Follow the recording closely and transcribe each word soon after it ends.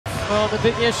Well, the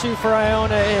big issue for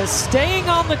Iona is staying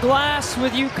on the glass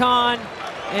with UConn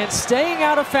and staying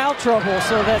out of foul trouble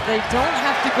so that they don't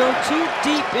have to go too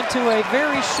deep into a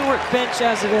very short bench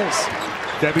as it is.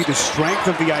 Debbie, the strength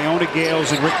of the Iona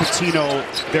Gales and Rick Pitino,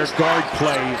 their guard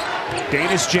play.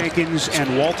 Danis Jenkins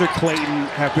and Walter Clayton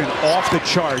have been off the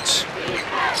charts.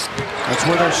 That's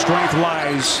where their strength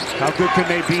lies. How good can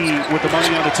they be with the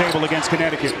money on the table against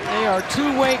Connecticut? They are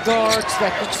two-way guards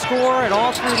that can score at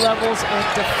all three levels and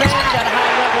defend at a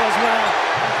high level as well.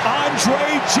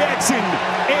 Andre Jackson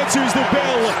answers the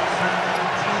bell.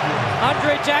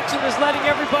 Andre Jackson is letting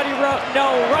everybody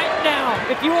know right now,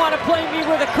 if you want to play me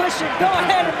with a cushion, go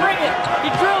ahead and bring it.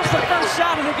 He drills the first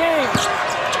shot of the game.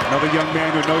 Another young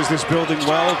man who knows this building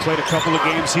well, played a couple of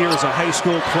games here as a high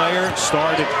school player,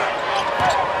 started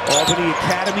Albany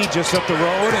Academy just up the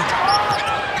road.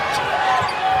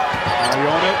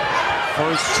 Iona,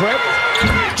 first trip.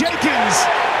 Jenkins!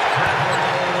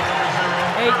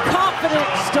 A confident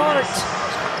start.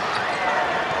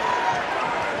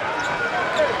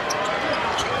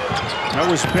 That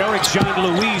was Barrick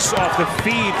Jean-Louis off the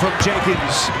feed from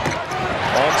Jenkins.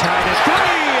 All tied at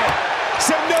three.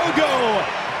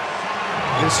 Sanogo.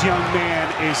 This young man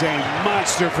is a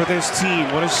monster for this team.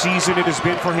 What a season it has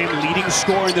been for him. Leading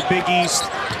scorer in the Big East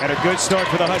and a good start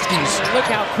for the Huskies. Look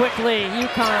how quickly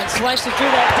UConn slices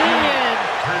through that D in.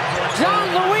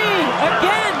 Jean-Louis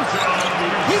again.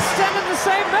 He's sending the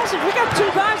same message. We got two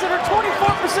guys that are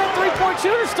 24% three-point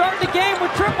shooters starting the game with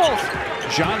triples.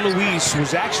 Jean-Louis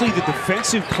was actually the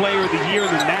defensive player of the year in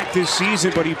the NAC this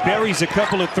season, but he buries a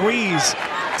couple of threes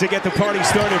to get the party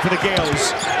started for the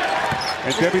Gales.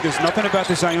 And Debbie, there's nothing about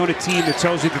this Iona team that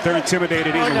tells you that they're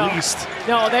intimidated in the least.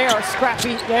 No, they are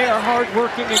scrappy, they are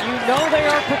hardworking, and you know they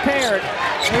are prepared.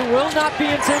 They will not be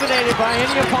intimidated by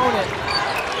any opponent.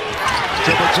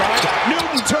 Dribble drive,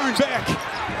 Newton turned back.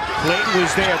 Clayton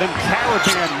was there, then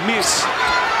Caravan miss.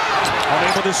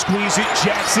 Unable to squeeze it,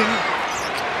 Jackson.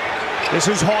 This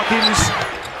is Hawkins.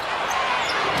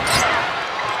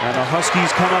 And the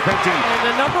Huskies come up empty.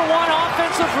 And the #1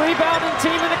 offensive rebounding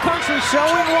team in the country,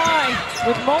 showing why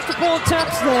with multiple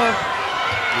attempts there.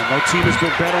 And no team has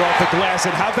been better off the glass.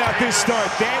 And how about this start?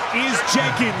 That is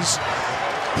Jenkins.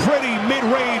 Pretty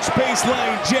mid-range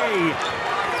baseline J.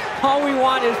 All we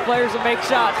want is players to make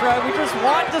shots, right? We just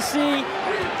want to see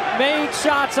made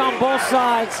shots on both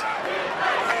sides.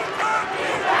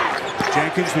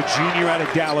 Jenkins, the junior out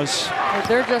of Dallas.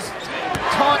 They're just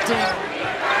taunting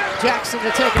Jackson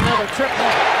to take another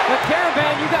triple. But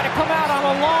Caravan, you got to come out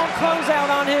on a long closeout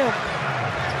on him.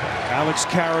 Alex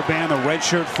Caravan, the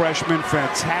redshirt freshman,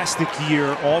 fantastic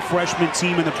year. All-freshman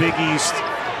team in the Big East.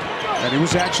 And he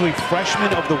was actually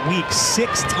freshman of the week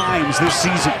 6 times this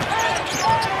season.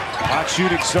 Hot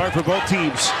shooting start for both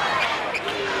teams.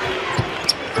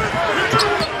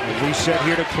 And reset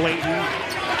here to Clayton.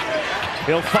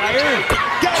 He'll fire.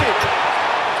 Got it!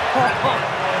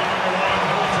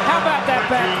 How about that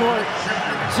backcourt?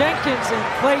 Jenkins and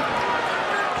Clayton.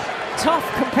 Tough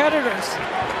competitors.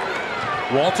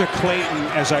 Walter Clayton,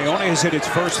 as Iona has hit its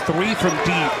first 3 from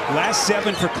deep. Last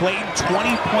 7 for Clayton,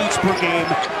 20 points per game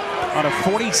on a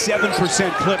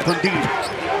 47% clip from deep.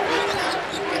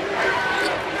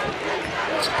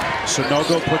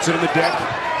 Sanogo puts it in the deck.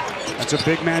 That's a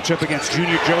big matchup against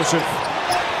Junior Joseph,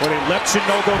 where they left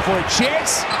Sanogo for a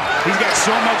chance. He's got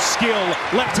so much skill,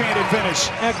 left-handed finish.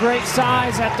 A great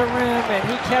size at the rim, and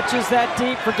he catches that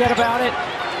deep, forget about it.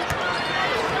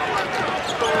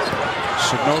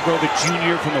 Sanogo, the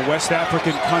junior from the West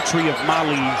African country of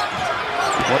Mali.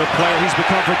 What a player he's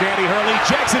become for Danny Hurley.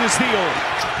 Jackson is steal.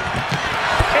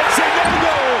 And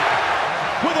Sanogo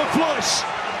with a flush.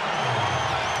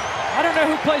 I don't know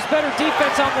who plays better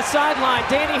defense on the sideline,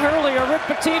 Danny Hurley or Rick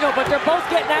Pitino, but they're both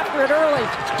getting after it early.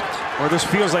 Or this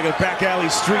feels like a back alley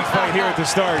street fight here at the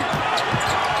start.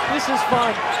 This is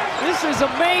fun. This is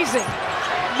amazing.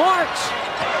 March,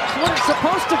 it's what it's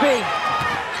supposed to be.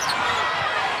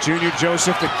 Junior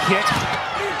Joseph, the kick.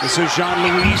 This is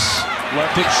Jean-Louis.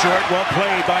 Left it short, well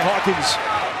played by Hawkins.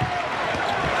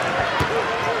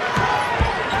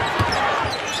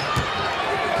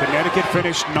 Connecticut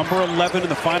finished number 11 in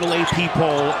the final AP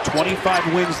poll.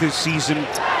 25 wins this season.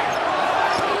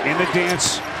 In the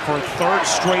dance for a 3rd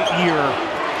straight year.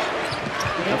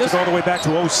 That's all the way back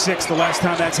to 06, the last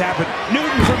time that's happened.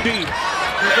 Newton from deep.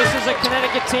 This is a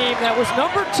Connecticut team that was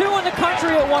number 2 in the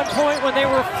country at one point when they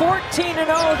were 14-0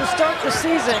 to start the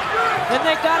season. Then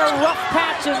they got a rough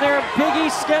patch in their Big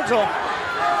East schedule.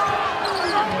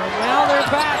 And now they're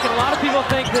back, and a lot of people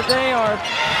think that they are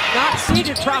not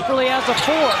seeded properly as a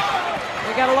 4.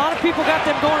 They got a lot of people got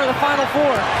them going to the Final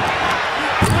Four.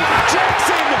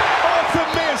 Jackson off the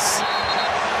miss.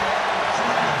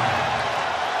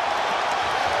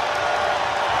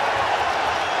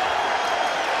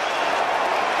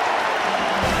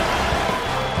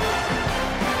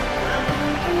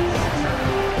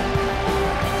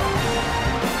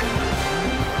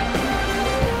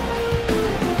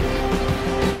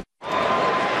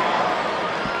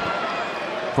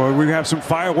 Well, we have some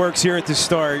fireworks here at the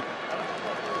start.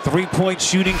 3-point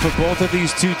shooting for both of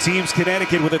these two teams.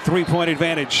 Connecticut with a 3-point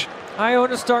advantage.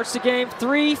 Iona starts the game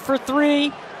 3 for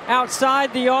 3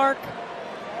 outside the arc.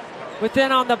 But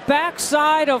then on the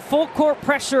backside of full court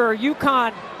pressure,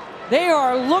 UConn, they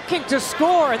are looking to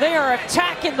score. They are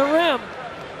attacking the rim.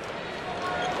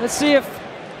 Let's see if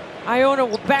Iona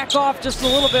will back off just a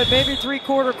little bit, maybe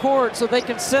 3/4 court, so they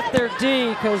can set their D,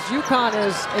 because UConn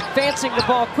is advancing the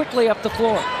ball quickly up the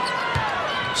floor.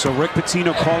 So Rick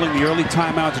Pitino calling the early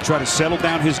timeout to try to settle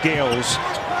down his Gales.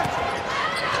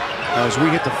 As we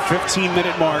hit the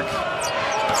 15-minute mark,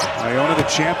 Iona, the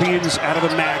champions out of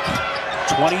the MAC,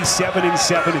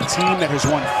 27-7, a team that has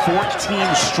won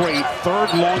 14 straight,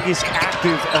 third longest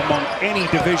active among any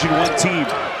Division I team.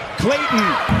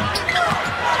 Clayton.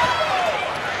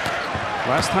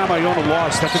 Last time Iona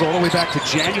lost, have to go all the way back to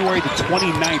January the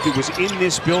 29th. It was in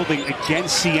this building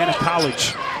against Siena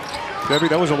College.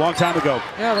 That was a long time ago.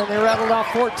 Yeah, then they rattled off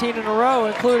 14 in a row,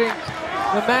 including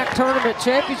the MAC Tournament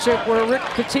Championship, where Rick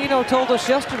Pitino told us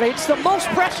yesterday it's the most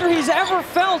pressure he's ever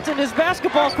felt in his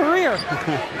basketball career.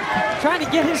 Trying to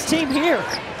get his team here.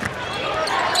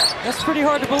 That's pretty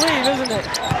hard to believe, isn't it?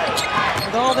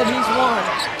 With all that he's won.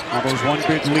 All those one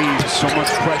big leads, so much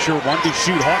pressure, one to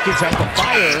shoot. Hawkins has the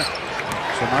fire.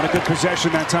 So not a good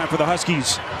possession that time for the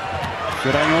Huskies.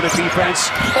 Good Iona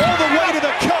defense. All the way to the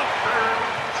cup.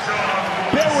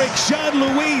 Beric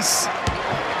Jean-Louis.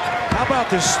 How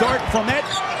about the start from that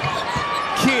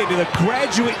kid, the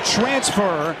graduate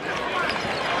transfer?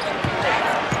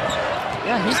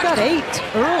 Yeah, he's got 8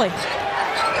 early.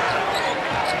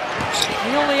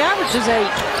 He only averages 8.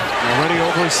 Already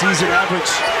over a season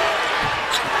average.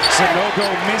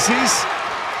 Sanogo misses,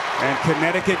 and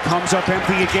Connecticut comes up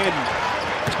empty again.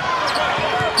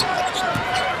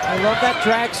 I love that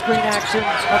drag screen action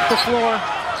up the floor.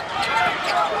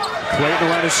 Clayton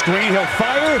around a screen, he'll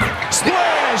fire.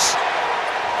 Splash!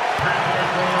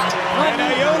 And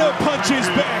Iona punches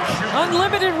back.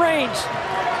 Unlimited range.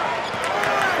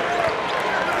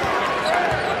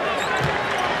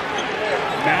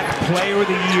 MAC Player of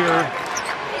the Year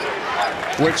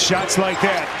with shots like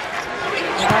that.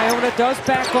 And Iona does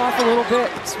back off a little bit.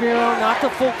 Spiro, not the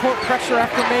full court pressure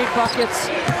after made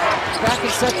buckets. Back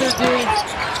and set their D.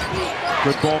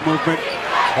 Good ball movement.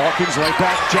 Hawkins right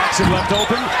back. Jackson left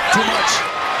open. Too much.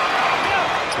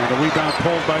 And the rebound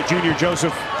pulled by Junior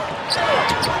Joseph.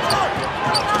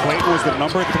 Clayton was the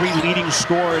 #3 leading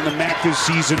scorer in the MAC this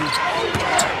season.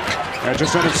 At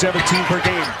just under 17 per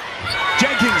game.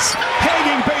 Jenkins,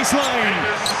 hanging baseline.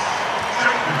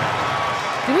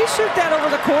 Did he shoot that over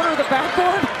the corner of the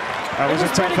backboard? That was a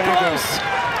tough angle.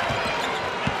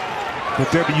 But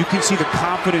Debbie, you can see the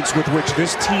confidence with which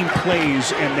this team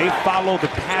plays, and they follow the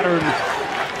pattern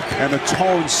and the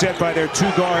tone set by their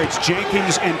two guards,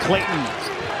 Jenkins and Clayton.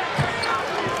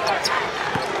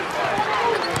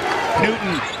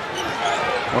 Newton.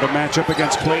 What a matchup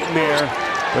against Clayton there.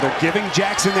 But they're giving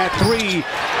Jackson that 3,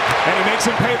 and he makes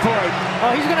him pay for it.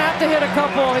 Oh, he's going to have to hit a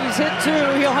couple. He's hit 2.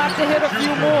 He'll have to hit a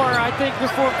few more, I think,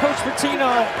 before Coach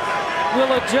Pitino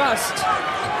will adjust.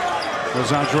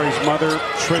 There's Andre's mother,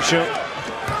 Tricia.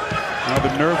 Now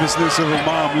the nervousness of her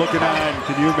mom looking on.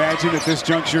 Can you imagine at this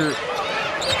juncture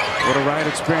what a ride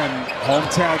it's been?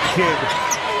 Hometown kid.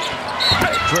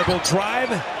 Dribble drive.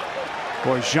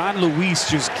 Boy, Jean-Louis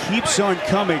just keeps on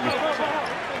coming.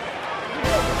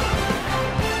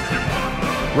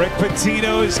 Rick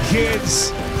Pitino's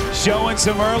kids showing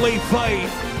some early fight.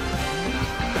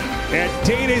 And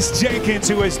Danis Jenkins,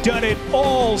 who has done it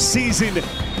all season.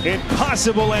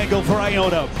 Impossible angle for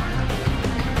Iona.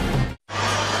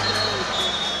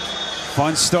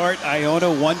 Fun start. Iona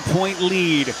 1-point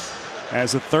lead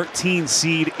as a 13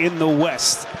 seed in the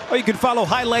West. Or you can follow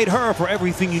Highlight Her for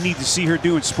everything you need to see her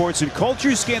do in sports and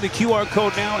culture. Scan the QR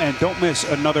code now and don't miss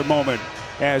another moment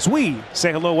as we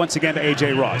say hello once again to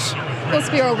AJ Ross. Well,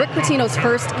 Spiro, Rick Pitino's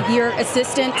first-year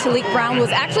assistant, Talik Brown,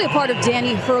 was actually a part of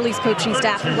Danny Hurley's coaching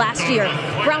staff last year.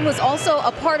 Brown was also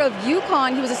a part of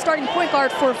UConn. He was a starting point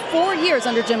guard for 4 years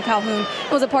under Jim Calhoun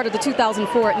and was a part of the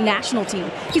 2004 national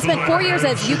team. He spent 4 years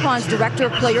as UConn's director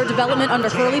of player development under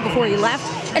Hurley before he left.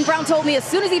 And Brown told me as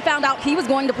soon as he found out he was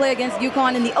going to play against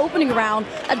UConn in the opening round,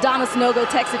 Adonis Nogo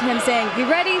texted him saying, "You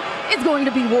ready? It's going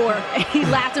to be war." And he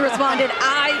laughed and responded,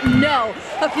 "I know."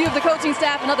 A few of the coaching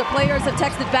staff and other players have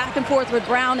texted back and forth with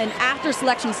Brown, and after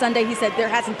Selection Sunday, he said there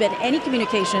hasn't been any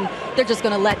communication. They're just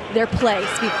going to let their play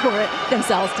speak for it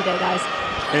themselves today, guys.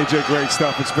 AJ, great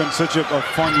stuff. It's been such a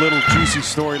fun little juicy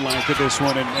storyline to this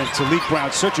one, and Talik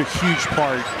Brown, such a huge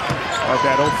part of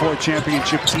that 04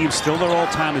 championship team, still their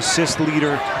all-time assist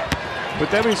leader. But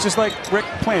that was just like Rick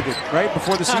planned it, right?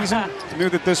 Before the season, knew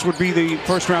that this would be the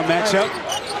first-round matchup.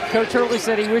 Coach Hurley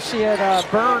said he wished he had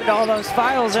burned all those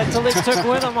files that Talik took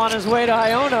with him on his way to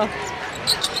Iona.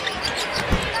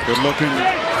 Good looking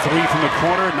three from the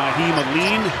corner, Naheem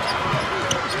Aline.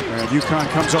 And UConn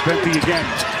comes up empty again.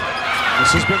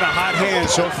 This has been a hot hand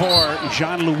so far.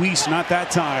 Jean-Louis, not that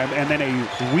time. And then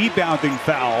a rebounding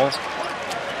foul.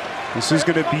 This is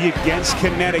going to be against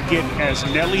Connecticut as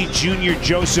Nelly Jr.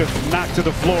 Joseph knocked to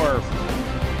the floor.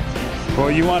 Boy,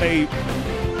 you want a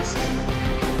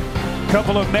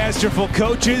couple of masterful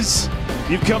coaches?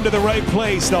 You've come to the right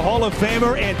place. The Hall of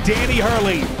Famer and Danny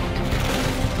Hurley.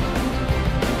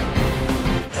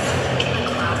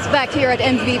 Back here at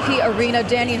MVP Arena,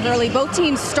 Danny Hurley, both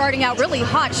teams starting out really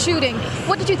hot shooting.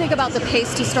 What did you think about the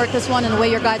pace to start this one and the way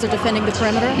your guys are defending the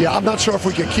perimeter? Yeah, I'm not sure if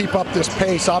we can keep up this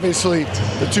pace. Obviously,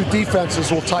 the two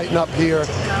defenses will tighten up here.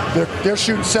 They're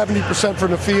shooting 70%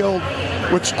 from the field,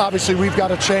 which obviously we've got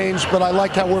to change, but I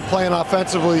like how we're playing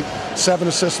offensively. 7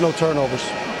 assists, no turnovers.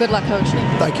 Good luck, Coach.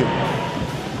 Thank you.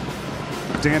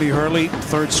 Danny Hurley,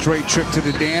 third straight trip to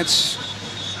the dance.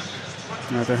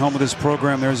 At the helm of this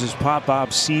program, there's his pop,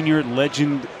 Bob Sr.,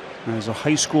 legend as a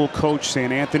high school coach, St.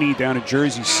 Anthony, down in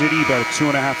Jersey City, about a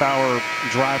 2.5-hour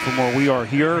drive from where we are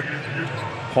here.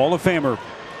 Hall of Famer,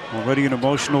 already an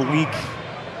emotional week.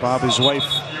 Bob, his wife,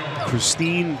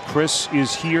 Christine, Chris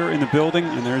is here in the building,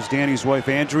 and there's Danny's wife,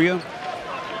 Andrea.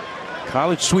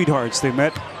 College sweethearts, they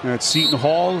met at Seton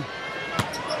Hall.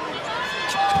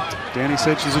 Danny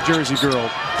said she's a Jersey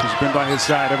girl. She's been by his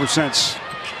side ever since.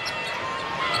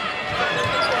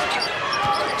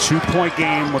 2-point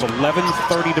game with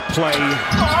 11:30 to play.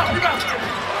 I'm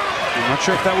not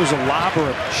sure if that was a lob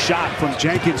or a shot from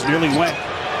Jenkins. Nearly went.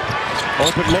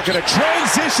 Open look at a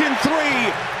transition three.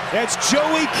 That's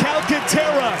Joey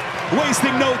Calcaterra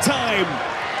wasting no time.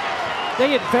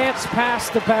 They advance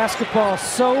past the basketball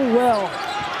so well.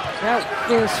 That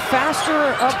is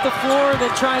faster up the floor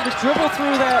than trying to dribble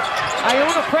through that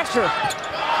Iona pressure.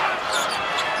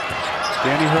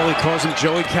 Danny Hurley calls him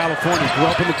Joey California. Grew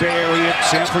up in the Bay Area,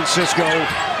 San Francisco.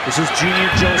 This is Junior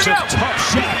Joseph. Tough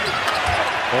shot.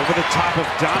 Over the top of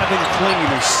Donovan Clingan,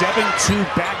 the 7'2"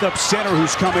 backup center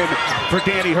who's come in for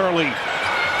Danny Hurley.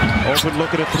 Open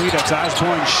look at a three. That's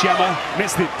Osborne Shema.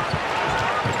 Missed it.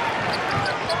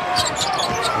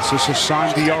 This is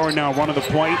Hassan Diarra now running the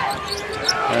point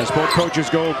as both coaches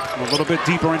go a little bit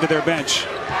deeper into their bench.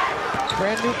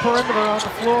 Brand new perimeter on the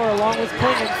floor along with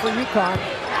Clingan for UConn.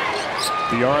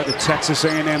 Diarra, the Texas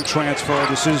A&M transfer.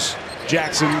 This is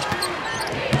Jackson.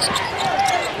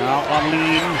 Now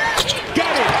Aline.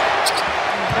 Got it!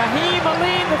 Naheem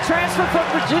Aline, the transfer from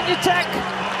Virginia Tech.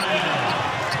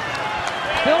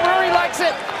 Bill Murray likes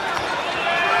it.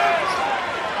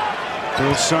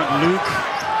 Bill's son Luke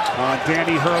on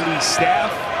Danny Hurley's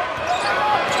staff.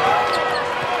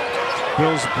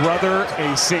 Bill's brother,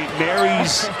 a St.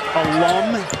 Mary's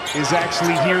alum, is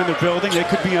actually here in the building. They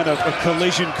could be on a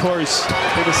collision course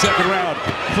in the second round.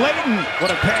 Clayton,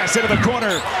 what a pass into the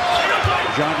corner.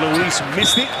 Jean-Louis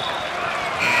missed it,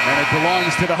 and it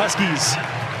belongs to the Huskies.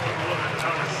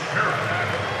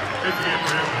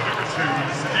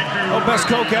 Oh, best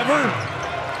Coke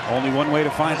ever? Only one way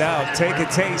to find out. Take a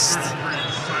taste.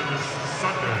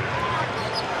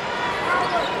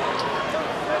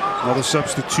 Another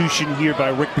substitution here by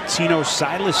Rick Pitino.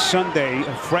 Silas Sunday,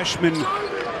 a freshman,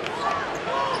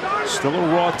 still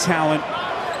a raw talent.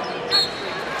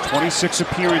 26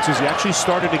 appearances. He actually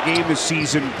started a game this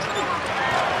season.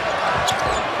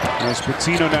 As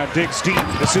Pitino now digs deep.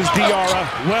 This is Diarra,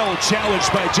 well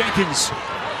challenged by Jenkins.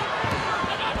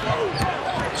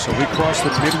 So we cross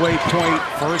the midway point,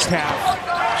 first half.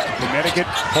 Connecticut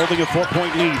holding a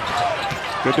 4-point lead.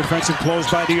 Good defensive close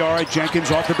by Diarra. Jenkins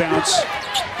off the bounce.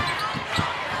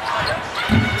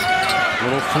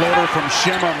 Little floater from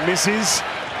Shema misses,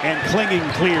 and Clingan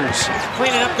clears.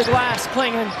 Cleaning up the glass,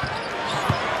 Clingan.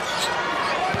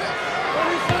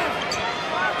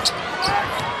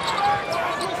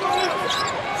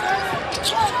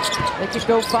 They could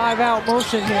go 5-out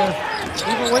motion here,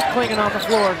 even with Clingan on the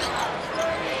floor.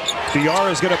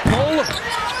 Diarra's gonna pull,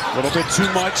 a little bit too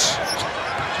much,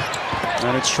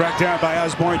 and it's tracked down by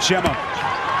Osborne Shema.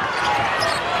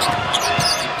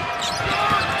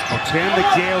 Can the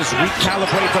Gales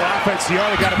recalibrate their offense?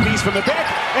 Diarra got a piece from the back,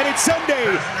 and it's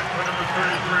Sunday.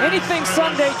 Anything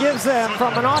Sunday gives them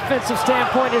from an offensive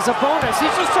standpoint is a bonus.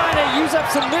 He's just trying to use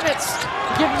up some minutes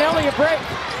to give Nelly a break.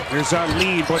 Here's our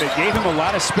lead, but it gave him a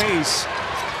lot of space.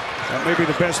 That may be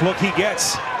the best look he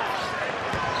gets.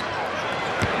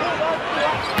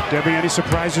 Debbie, any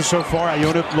surprises so far?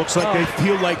 Iona looks like they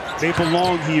feel like they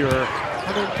belong here.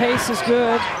 I mean, pace is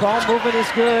good, ball movement is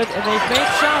good, and they've made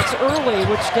shots early,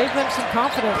 which gave them some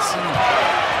confidence.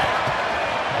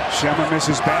 Shema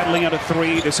misses badly on a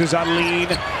three. This is Aline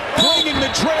clinging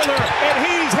the trailer, and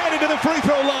he's headed to the free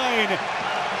throw line.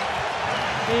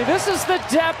 See, this is the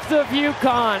depth of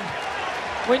UConn.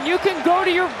 When you can go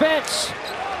to your bench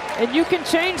and you can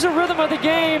change the rhythm of the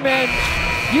game and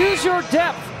use your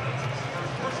depth.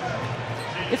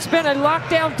 It's been a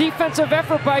lockdown defensive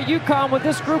effort by UConn with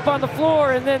this group on the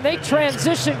floor, and then they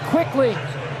transition quickly.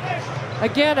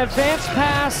 Again, advanced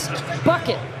pass,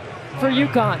 bucket for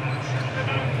UConn.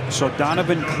 So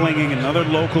Donovan Clinging, another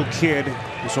local kid,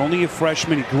 is only a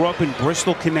freshman. He grew up in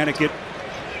Bristol, Connecticut.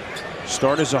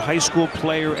 Started as a high school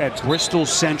player at Bristol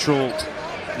Central.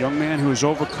 Young man who has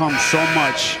overcome so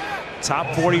much.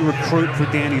 Top 40 recruit for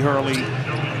Danny Hurley.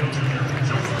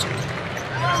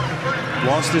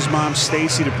 Lost his mom,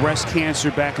 Stacy, to breast cancer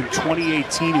back in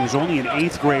 2018. He was only an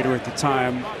 8th grader at the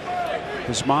time.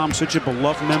 His mom, such a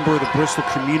beloved member of the Bristol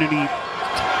community.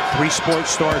 3-sport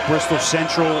star at Bristol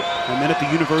Central, and then at the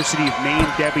University of Maine,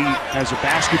 Debbie, as a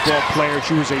basketball player.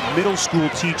 She was a middle school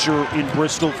teacher in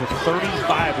Bristol for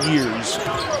 35 years.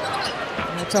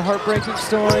 It's a heartbreaking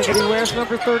story, but he wears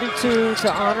number 32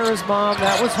 to honor his mom.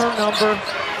 That was her number.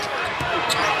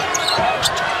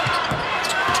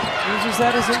 Uses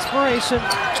that as inspiration.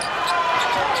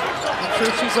 I'm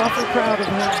sure she's awfully proud of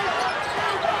him.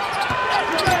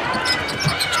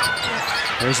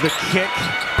 There's the kick.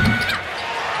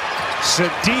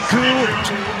 Sadiku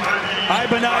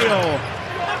Ibenayo.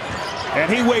 And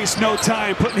he wastes no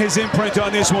time putting his imprint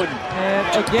on this one.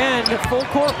 And again, full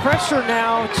court pressure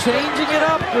now, changing it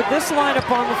up with this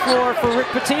lineup on the floor for Rick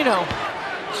Pitino.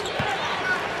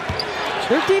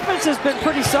 Their defense has been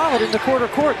pretty solid in the quarter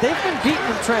court. They've been beaten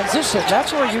in transition.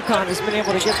 That's where UConn has been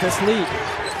able to get this lead.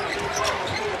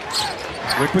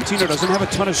 Rick Pitino doesn't have a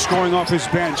ton of scoring off his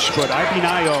bench, but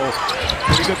Ibenayo,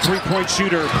 pretty good three-point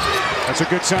shooter. That's a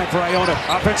good sign for Iona.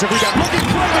 Offensive rebound. Look at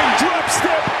Clement, drop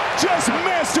step, just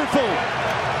masterful.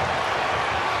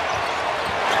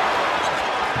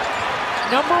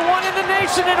 Number 1 in the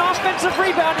nation in offensive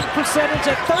rebounding percentage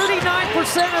at 39%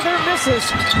 of their misses.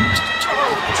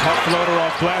 Tough floater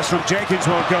off glass from Jenkins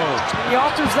won't go. He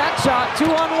alters that shot,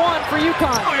 2-on-1 for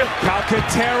UConn.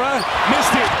 Calcaterra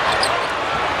missed it.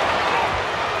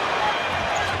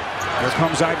 Here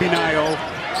comes Ibenayo.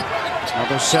 Now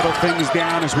they'll settle things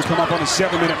down as we come up on the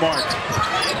 7-minute mark.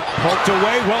 Poked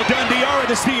away, well done, Diarra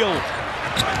the steal.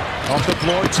 Off the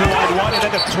floor, 2-on-1, and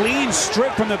then a clean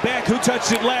strip from the back. Who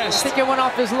touched it last? I think it went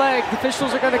off his leg. The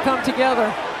officials are going to come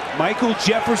together. Michael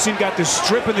Jefferson got the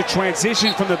strip in the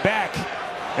transition from the back.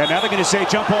 And now they're going to say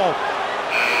jump ball.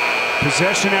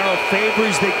 Possession arrow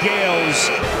favors the Gales.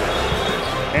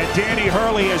 And Danny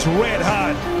Hurley is red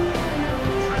hot.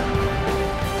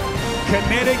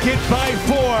 Connecticut by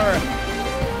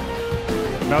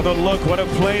 4. Another look, what a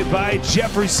play by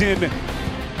Jefferson.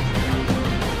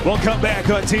 We'll come back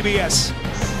on TBS.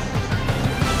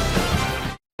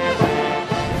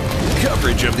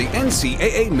 Coverage of the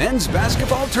NCAA Men's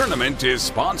Basketball Tournament is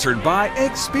sponsored by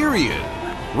Experian.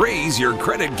 Raise your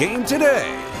credit game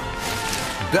today.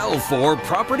 Belfour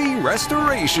Property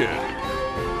Restoration.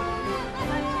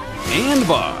 And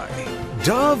by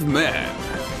Dove Men.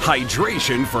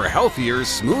 Hydration for healthier,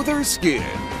 smoother skin.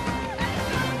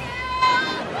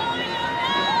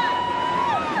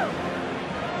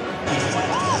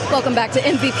 Welcome back to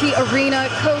MVP Arena.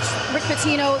 Coach Rick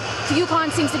Pitino,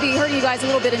 UConn seems to be hurting you guys a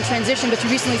little bit in transition, but you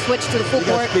recently switched to the full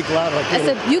court. Speak louder. I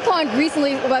said UConn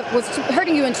recently was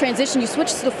hurting you in transition. You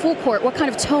switched to the full court. What kind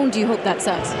of tone do you hope that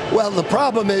sets? Well, the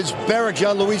problem is Barrick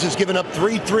Jean-Louis has given up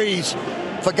 3 threes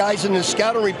for guys in the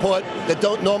scouting report that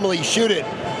don't normally shoot it.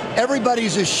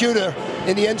 Everybody's a shooter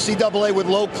in the NCAA with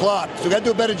low clock, so we got to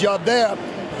do a better job there.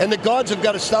 And the guards have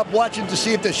got to stop watching to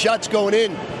see if the shot's going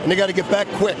in, and they got to get back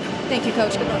quick. Thank you,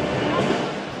 Coach. Good luck.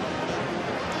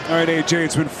 All right, AJ,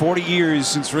 it's been 40 years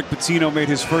since Rick Pitino made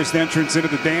his first entrance into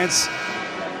the dance.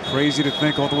 Crazy to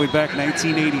think all the way back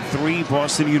 1983,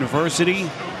 Boston University.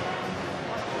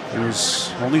 He was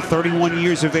only 31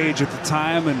 years of age at the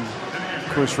time, and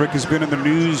of course, Rick has been in the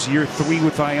news year 3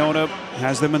 with Iona,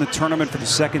 has them in the tournament for the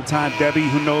 2nd time. Debbie,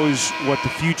 who knows what the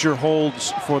future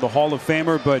holds for the Hall of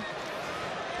Famer, but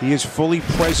he is fully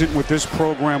present with this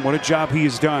program. What a job he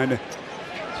has done,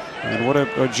 and what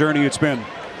a journey it's been.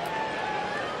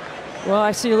 Well,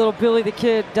 I see a little Billy the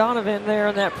Kid Donovan there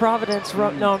in that Providence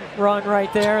run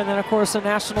right there. And then, of course, a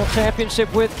national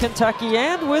championship with Kentucky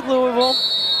and with Louisville.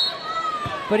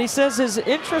 But he says his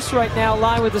interests right now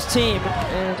lie with his team.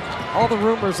 And all the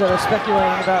rumors that are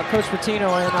speculating about Coach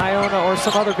Pitino and Iona or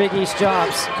some other Big East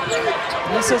jobs.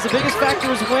 He says the biggest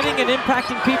factor is winning and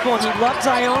impacting people, and he loves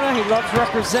Iona, he loves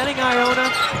representing Iona,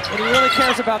 and he really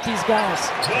cares about these guys.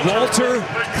 Walter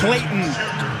Clayton.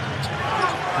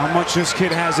 How much this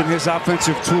kid has in his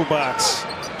offensive toolbox.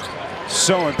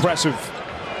 So impressive.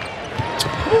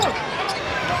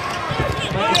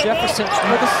 Michael Jefferson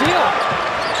with a steal.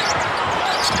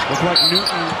 Looked like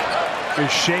Newton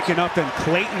is shaken up, and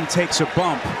Clayton takes a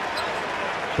bump.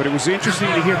 But it was interesting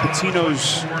to hear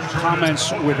Pitino's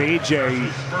comments with AJ.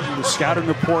 The scouting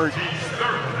report,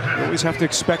 you always have to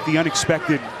expect the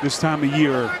unexpected this time of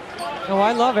year. Oh,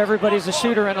 I love everybody's a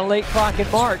shooter in a late clock in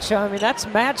March. I mean, that's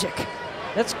magic.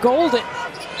 That's golden.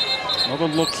 Another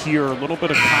look here, a little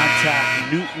bit of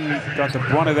contact. Newton got the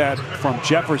brunt of that from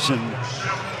Jefferson.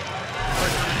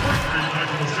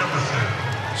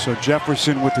 So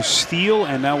Jefferson with the steal,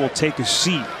 and now will take a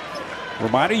seat.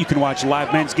 Reminder, you can watch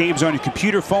live men's games on your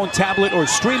computer, phone, tablet, or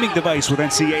streaming device with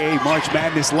NCAA March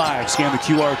Madness Live. Scan the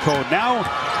QR code now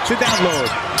to download.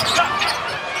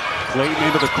 Clayton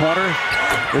into the corner.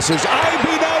 This is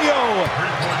Ibinayo.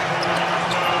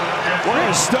 What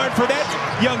a start for that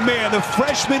young man, the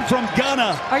freshman from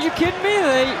Ghana. Are you kidding me?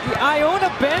 The Iona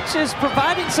bench is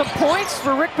providing some points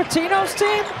for Rick Pitino's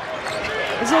team.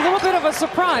 It's a little bit of a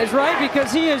surprise, right?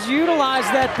 Because he has utilized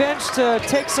that bench to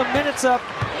take some minutes up,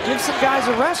 give some guys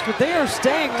a rest, but they are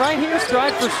staying right here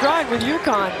stride for stride with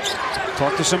UConn.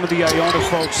 Talk to some of the Iona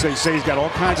folks. They say he's got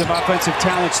all kinds of offensive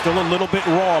talent, still a little bit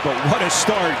raw, but what a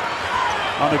start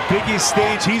on the biggest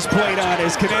stage he's played on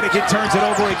as Connecticut turns it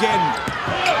over again.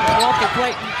 Walter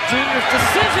Clayton Jr.'s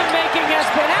decision-making has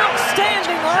been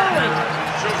outstanding early.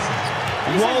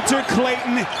 Walter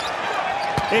Clayton,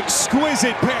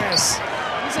 exquisite pass.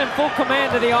 He's in full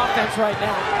command of the offense right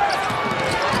now.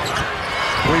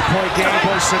 Three-point game,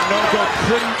 boy. Sanogo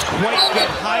couldn't quite get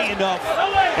high enough,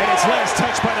 and it's last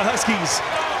touched by the Huskies.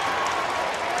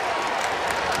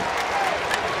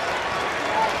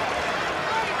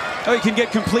 Oh, you can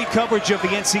get complete coverage of the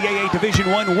NCAA Division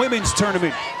I Women's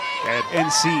Tournament at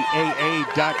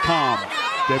ncaa.com.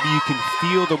 Debbie, you can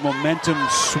feel the momentum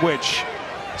switch.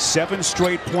 7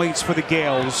 straight points for the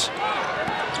Gales.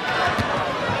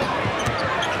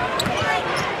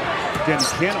 Again,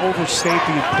 can't overstate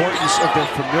the importance of their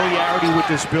familiarity with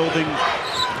this building.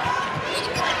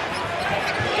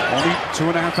 Only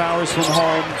 2.5 hours from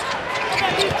home.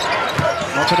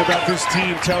 Nothing about this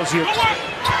team tells you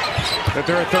that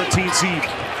they're a 13 seed.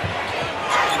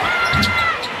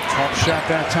 Tough shot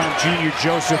that time. Junior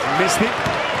Joseph missed it.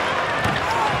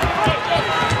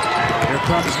 Here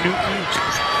comes Newton.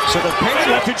 So the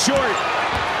paint left it short.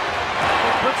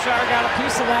 Brookshire got a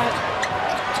piece of that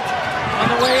on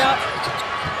the way up.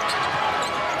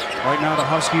 Right now the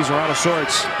Huskies are out of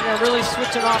sorts. They're really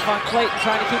switching off on Clayton,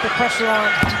 trying to keep the pressure on.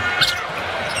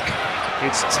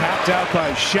 It's tapped out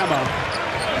by Shema,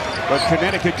 but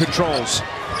Connecticut controls.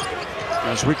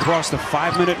 As we cross the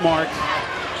 5-minute mark,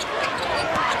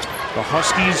 the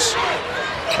Huskies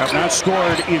have not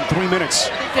scored in 3 minutes.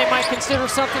 I think they might consider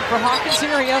something for Hawkins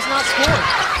here. He has not scored.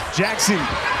 Jackson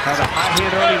had a hot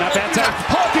hit early, not that time.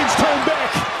 Hawkins turned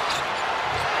back.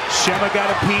 Shema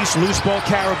got a piece, loose ball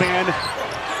Caravan.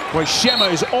 Boy, Shema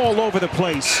is all over the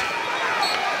place.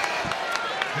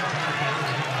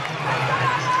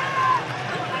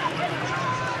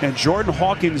 And Jordan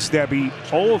Hawkins, Debbie,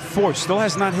 0 of 4, still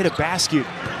has not hit a basket.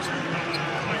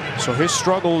 So his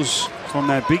struggles from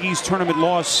that Big East tournament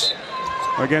loss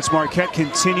against Marquette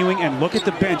continuing. And look at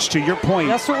the bench, to your point.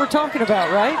 That's what we're talking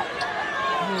about, right?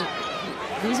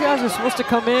 These guys are supposed to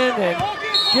come in and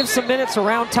give some minutes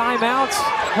around timeouts,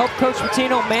 help Coach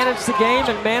Pitino manage the game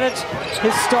and manage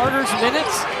his starters'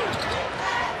 minutes.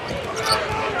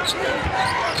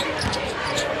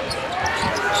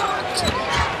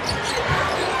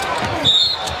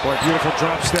 Boy, beautiful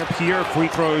drop step here. Free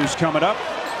throws coming up.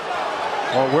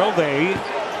 Or will they?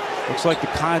 Looks like the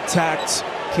contact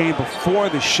came before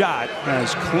the shot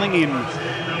as Klingen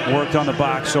worked on the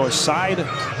box. So a side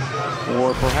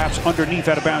or perhaps underneath,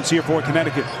 out of bounds here for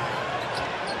Connecticut.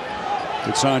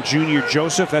 It's on Junior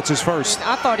Joseph. That's his first.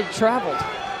 I thought he traveled.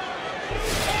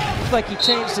 Looked like he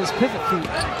changed his pivot feet.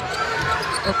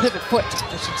 Or pivot foot,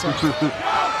 I should say.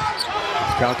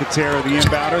 Calcaterra, the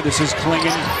inbounder. This is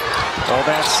Klingen. All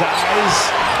that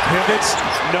size. Pivots.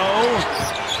 No.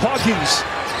 Hawkins.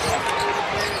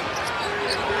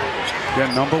 The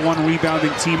 #1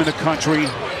 rebounding team in the country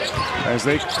as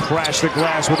they crash the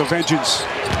glass with a vengeance.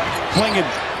 Klingen.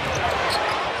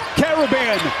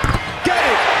 Caravan. Got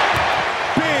it.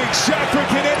 Big shot for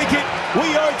Connecticut.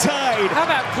 We are tied. How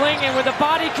about Klingen with the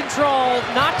body control,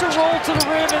 not to roll to the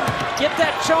rim and get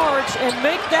that charge and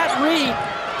make that read.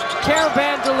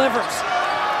 Caravan delivers.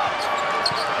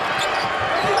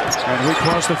 And we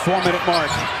crossed the 4-minute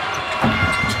mark.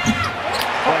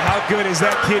 Well, how good has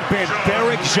that kid been?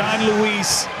 Beric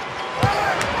Jean-Louis,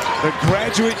 the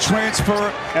graduate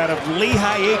transfer out of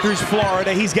Lehigh Acres,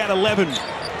 Florida. He's got 11.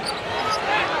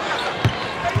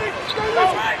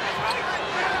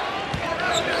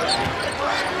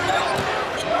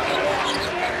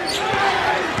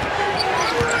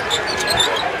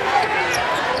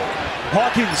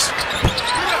 Hawkins.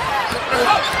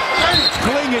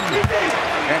 Klingen.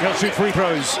 And he'll shoot free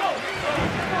throws.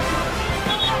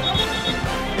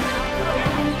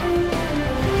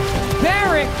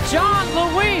 Beric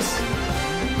Jean-Louis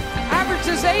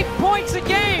averages 8 points a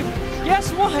game.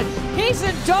 Guess what? He's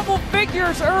in double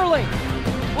figures early.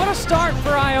 What a start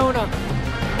for Iona.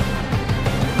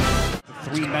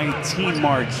 3:19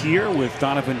 mark here with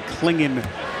Donovan Klingen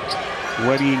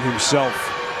readying himself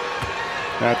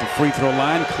at the free throw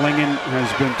line. Klingen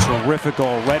has been terrific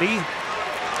already.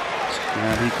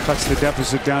 And he cuts the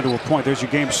deficit down to a point. There's your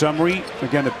game summary.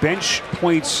 Again, the bench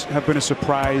points have been a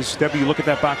surprise. Debbie, you look at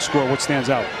that box score. What stands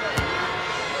out?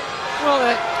 Well,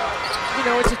 you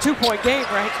know, it's a 2-point game,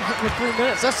 right? With 3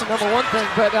 minutes, that's the number one thing.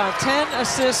 But 10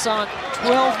 assists on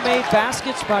 12 made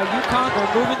baskets by UConn.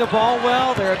 They're moving the ball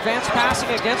well. They're advanced passing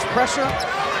against pressure.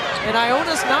 And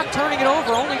Iona's not turning it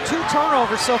over. Only 2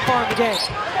 turnovers so far in the game.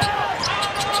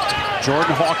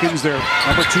 Jordan Hawkins, their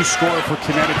number 2 scorer for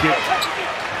Connecticut.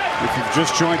 If you've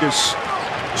just joined us,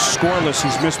 scoreless.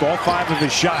 He's missed all 5 of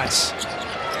his shots.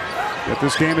 But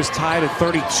this game is tied at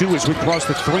 32 as we cross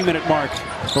the 3-minute mark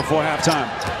before halftime.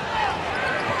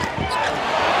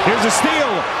 Here's a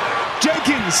steal.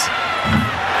 Jenkins.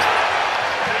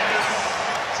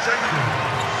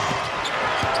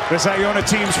 This Iona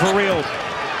team's for real.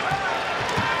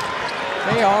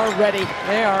 They are ready.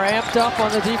 They are amped up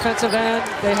on the defensive end.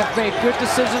 They have made good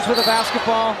decisions with the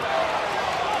basketball.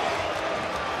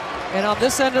 And on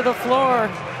this end of the floor,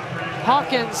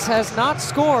 Hawkins has not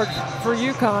scored for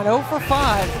UConn, 0 for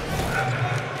 5.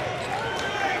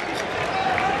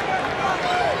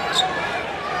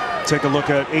 Take a look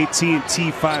at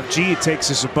AT&T 5G. It takes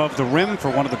us above the rim for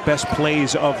one of the best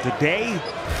plays of the day.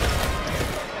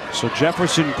 So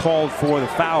Jefferson called for the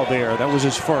foul there. That was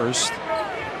his first.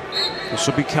 This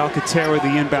will be Calcaterra, the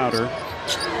inbounder.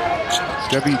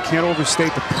 Debbie, you can't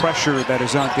overstate the pressure that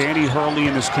is on Danny Hurley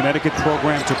and his Connecticut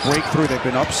program to break through. They've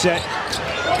been upset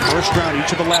first round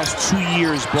each of the last 2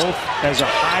 years, both as a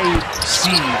high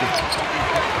seed.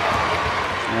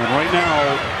 And right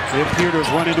now, they appear to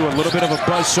have run into a little bit of a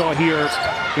buzzsaw here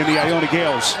in the Iona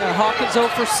Gales. Hawkins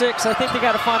 0 for 6. I think they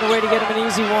got to find a way to get him an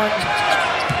easy one.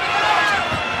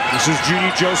 This is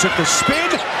Judy Joseph, the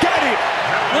spin. Got it!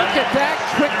 Look at that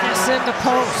quickness in the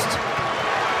post.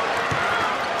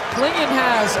 Klingen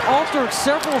has altered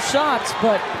several shots,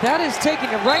 but that is taking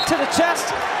it right to the chest.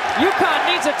 UConn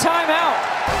needs a timeout.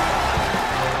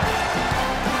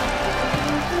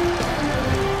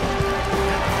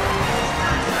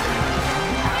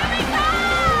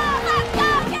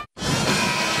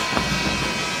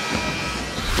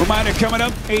 Reminder coming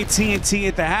up, AT&T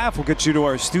at the half. We'll get you to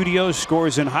our studios,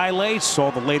 scores and highlights,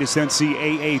 all the latest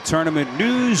NCAA tournament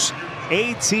news.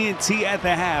 AT&T at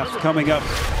the half coming up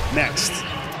next.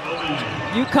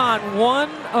 UConn 1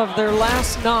 of their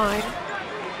last 9.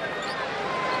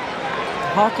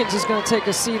 Hawkins is going to take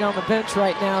a seat on the bench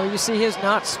right now. You see he has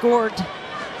not scored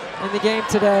in the game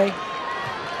today.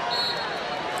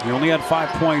 He only had 5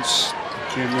 points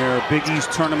in their Big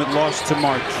East tournament loss to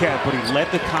Marquette, but he led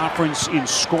the conference in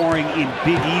scoring in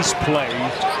Big East play.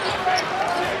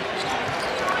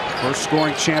 First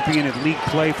scoring champion in league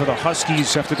play for the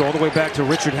Huskies. Have to go all the way back to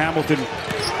Richard Hamilton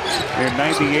in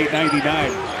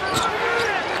 98-99.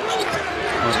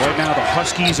 And right now the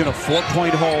Huskies in a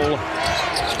 4-point hole.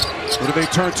 Who do they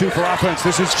turn to for offense?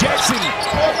 This is Jackson.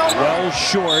 Well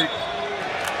short.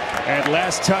 And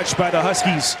last touch by the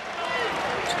Huskies.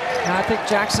 I think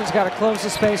Jackson's got to close the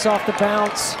space off the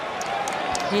bounce.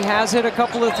 He has hit a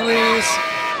couple of threes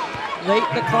late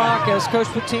in the clock, as Coach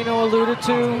Pitino alluded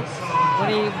to when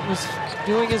he was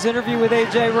doing his interview with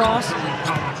A.J. Ross.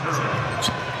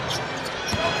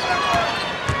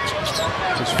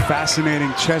 This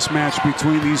fascinating chess match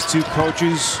between these two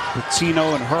coaches,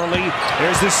 Pitino and Hurley.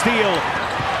 There's the steal.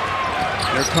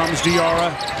 Here comes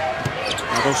Diarra.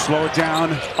 Now they'll slow it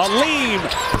down. Alim!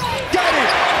 Got it!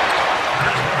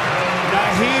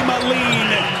 Naheem Alim.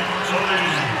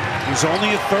 He's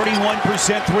only a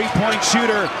 31% three-point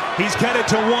shooter. He's got it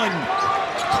to 1.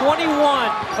 21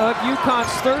 of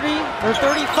UConn's 30 or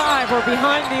 35 are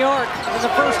behind the arc in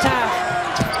the first half.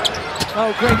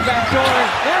 Oh, great backdoor.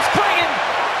 There's Klingen.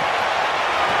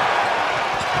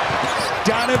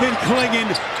 Donovan Clingan,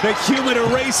 the human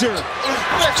eraser,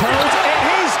 turns and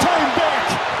he's turned back.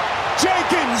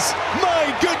 Jenkins, my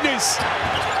goodness.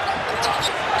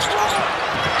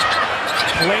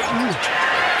 Clayton,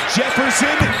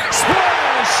 Jefferson,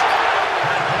 splash.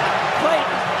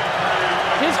 Clayton,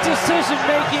 his decision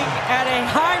making at a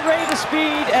high rate of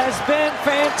speed has been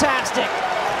fantastic.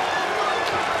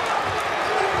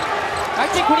 I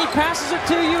think when he passes it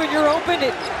to you and you're open,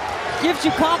 it gives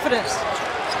you confidence.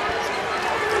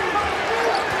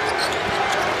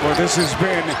 Well, this has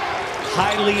been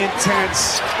highly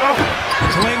intense.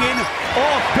 Clingan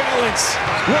off balance.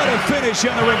 What a finish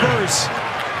on the reverse.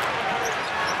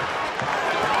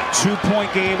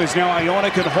 2-point game as now Iona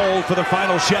can hold for the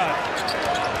final shot.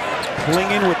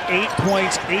 Clingan with 8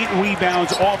 points, 8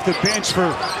 rebounds off the bench for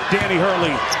Danny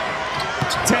Hurley.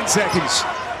 10 seconds.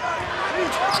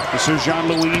 This is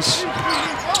Jean-Louis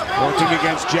working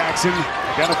against Jackson.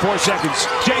 Down to 4 seconds.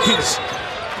 Jenkins.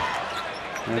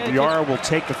 And Yara will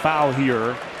take the foul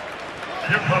here.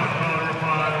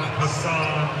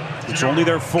 It's only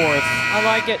their 4th. I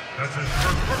like it.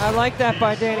 I like that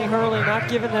by Danny Hurley, not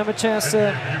giving them a chance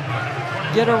to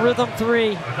get a rhythm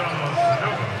 3.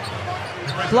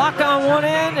 Block on one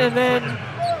end and then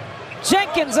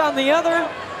Jenkins on the other.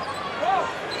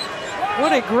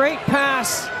 What a great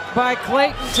pass by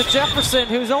Clayton to Jefferson,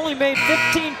 who's only made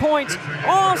 15 points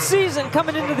all season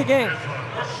coming into the game.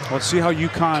 Let's see how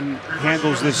UConn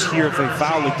handles this here if they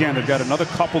foul again. They've got another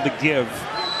couple to give.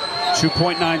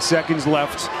 2.9 seconds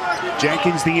left.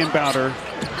 Jenkins, the inbounder.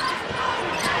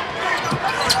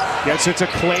 Gets it to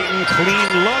Clayton.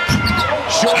 Clean look.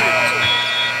 Short.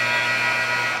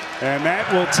 And that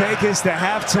will take us to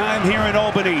halftime here in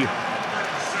Albany.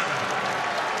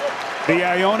 The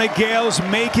Iona Gales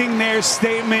making their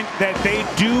statement that they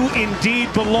do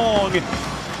indeed belong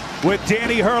with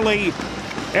Danny Hurley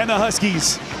and the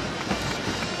Huskies.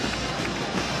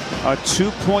 A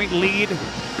 2-point lead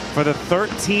for the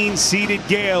 13-seeded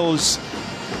Gales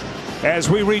as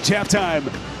we reach halftime.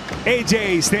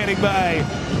 AJ standing by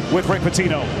with Rick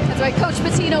Pitino. That's right, Coach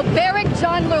Pitino. Barrick,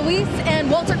 Jean-Louis, and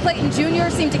Walter Clayton Jr.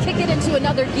 seem to kick it into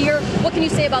another gear. What can you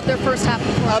say about their first half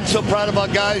performance? I'm so proud of our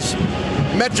guys.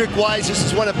 Metric-wise, this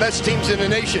is one of the best teams in the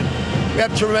nation. We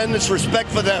have tremendous respect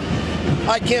for them.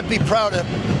 I can't be prouder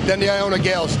than the Iona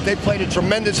Gales. They played a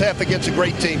tremendous half against a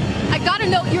great team. I got to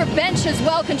note your bench as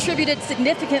well contributed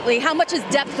significantly. How much is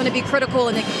depth going to be critical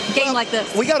in a game like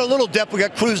this? We got a little depth. We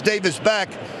got Cruz Davis back.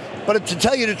 But to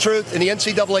tell you the truth, in the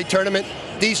NCAA tournament,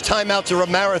 these timeouts are a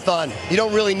marathon. You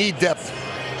don't really need depth.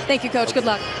 Thank you, Coach. Good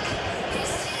luck.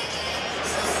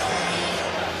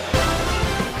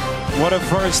 What a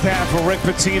first half for Rick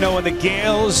Pitino and the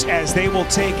Gales as they will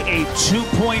take a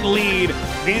 2-point lead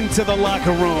into the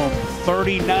locker room.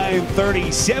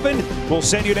 39-37. We'll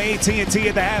send you to AT&T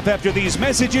at the half after these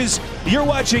messages. You're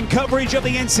watching coverage of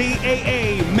the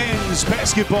NCAA Men's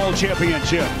Basketball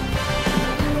Championship.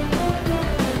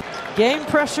 Game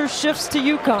pressure shifts to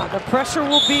UConn. The pressure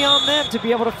will be on them to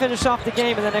be able to finish off the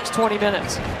game in the next 20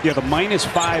 minutes. Yeah, the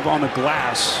 -5 on the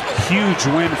glass. Huge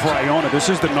win for Iona. This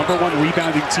is the #1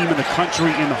 rebounding team in the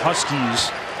country in the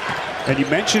Huskies. And you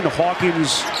mentioned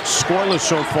Hawkins scoreless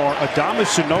so far. Adama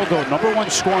Sanogo, #1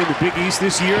 scorer in the Big East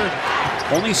this year.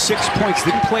 Only 6 points.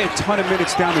 Didn't play a ton of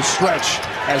minutes down the stretch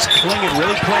as Clingan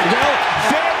really played well.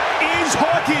 There is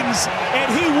Hawkins,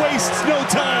 and he wastes no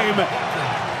time.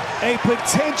 A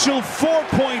potential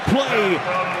 4-point play.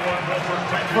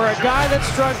 For a guy that's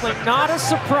struggling, not a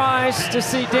surprise to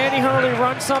see Danny Hurley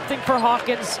run something for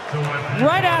Hawkins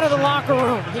right out of the locker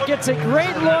room. He gets a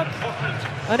great look,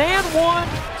 an and one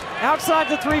outside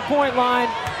the 3-point line,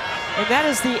 and that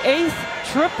is the 8th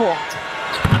triple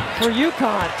for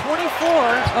UConn.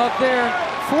 24 of their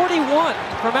 41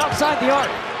 from outside the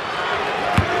arc.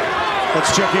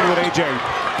 Let's check in with AJ.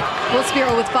 Will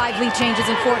Spiro with 5 lead changes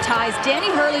and 4 ties.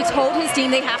 Danny Hurley told his team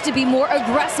they have to be more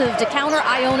aggressive to counter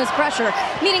Iona's pressure,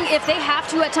 meaning if they have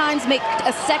to at times make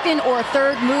a second or a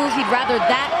third move, he'd rather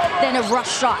that than a rush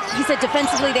shot. He said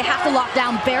defensively they have to lock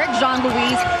down Barrick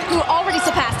Jean-Louis, who already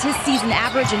surpassed his season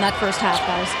average in that first half,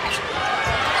 guys.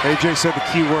 AJ said the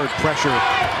key word, pressure.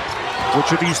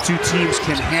 Which of these two teams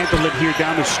can handle it here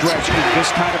down the stretch in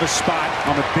this kind of a spot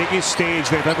on the biggest stage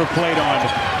they've ever played on?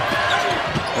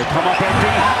 They come up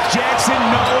empty. Jackson,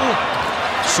 no.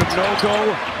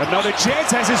 Sanogo, another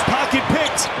chance, has his pocket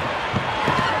picked.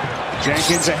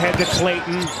 Jenkins ahead to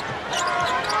Clayton.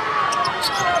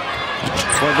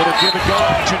 For a little give and go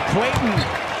action. Clayton.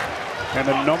 And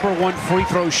the #1 free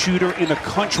throw shooter in the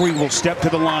country will step to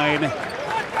the line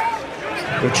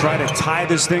to try to tie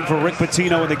this thing for Rick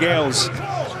Pitino and the Gales.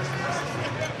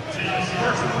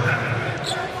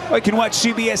 Well, you can watch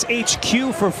CBS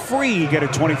HQ for free. Get a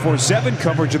 24/7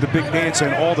 coverage of the big dance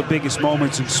and all the biggest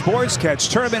moments in sports. Catch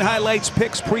tournament highlights,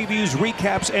 picks, previews,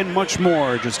 recaps, and much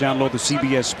more. Just download the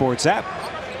CBS Sports app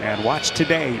and watch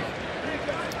today.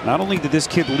 Not only did this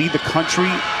kid lead the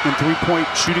country in three-point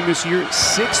shooting this year,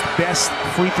 6th best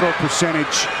free throw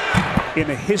percentage in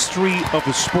the history of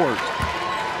the sport.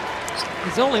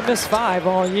 He's only missed 5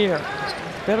 all year.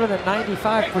 Better than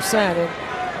 95%. And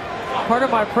part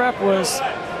of my prep was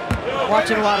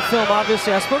watching a lot of film.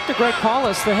 Obviously, I spoke to Greg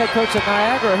Paulus, the head coach at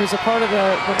Niagara, who's a part of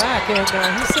the MAC,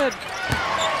 and he said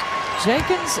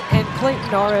Jenkins and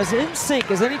Clayton are as in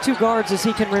sync as any 2 guards as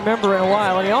he can remember in a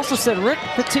while. And he also said Rick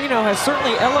Pitino has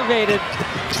certainly elevated.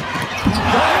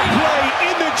 Play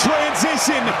in the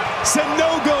transition.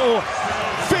 Sanogo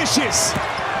fishes.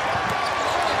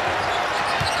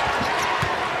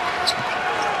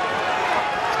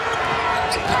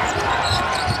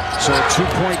 So a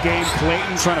 2-point game.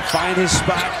 Clayton trying to find his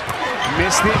spot.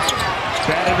 Missed it.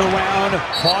 Batted around.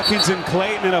 Hawkins and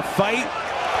Clayton in a fight.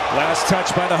 Last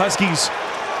touch by the Huskies.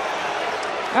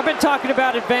 I've been talking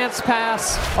about advanced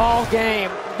pass all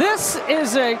game. This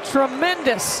is a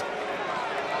tremendous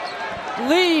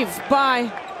leave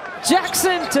by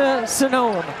Jackson to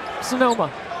Sanoga,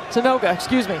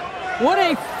 excuse me. What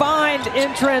a find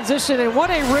in transition and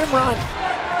what a rim run.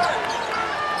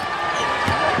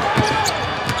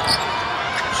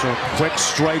 So quick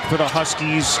strike for the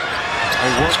Huskies.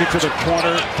 They work it to the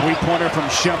corner. 3-pointer from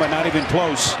Shema, not even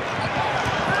close.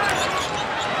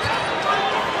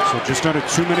 So just under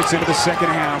 2 minutes into the second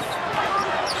half.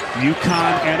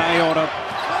 UConn and Iona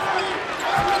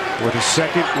with a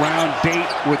second round date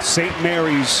with St.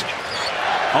 Mary's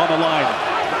on the line.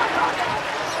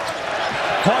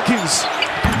 Hawkins.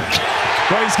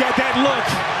 Well, he's got that look.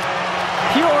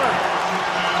 Pure.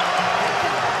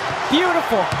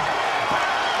 Beautiful.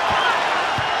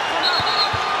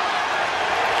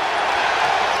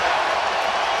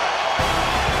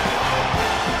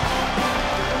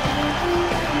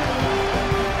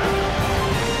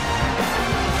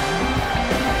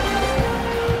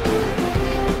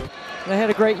 They had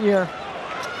a great year.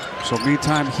 So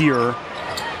meantime here,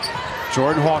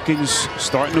 Jordan Hawkins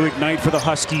starting to ignite for the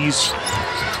Huskies.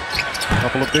 A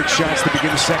couple of big shots to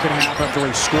begin the second half after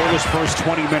a scoreless first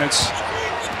 20 minutes.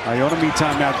 Iona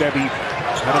meantime now, Debbie,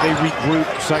 how do they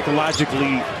regroup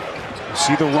psychologically?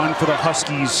 See the run for the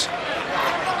Huskies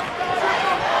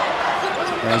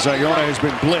as Iona has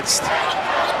been blitzed.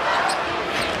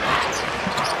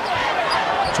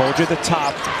 Told you at the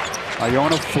top.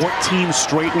 Iona 14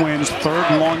 straight wins,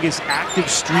 3rd longest active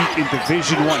streak in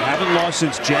Division I. Haven't lost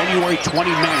since January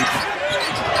 29th.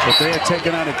 But they have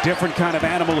taken on a different kind of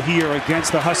animal here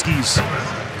against the Huskies.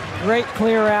 Great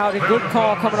clear out, a good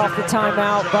call coming off the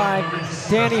timeout by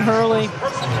Danny Hurley.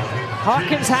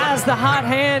 Hawkins has the hot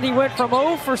hand. He went from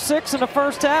 0 for 6 in the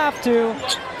first half to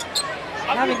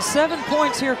having 7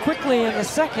 points here quickly in the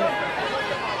second.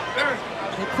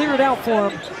 They clear it out for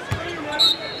him.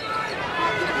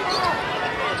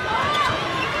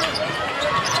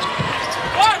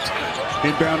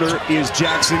 Inbounder is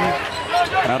Jackson.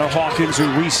 Out of Hawkins, who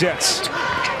resets.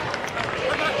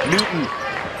 Newton.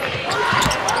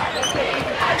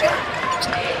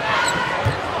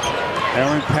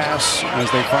 Errant pass as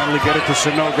they finally get it to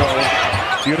Sanogo.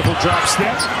 Beautiful drop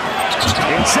step.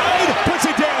 Inside, puts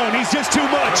it down. He's just too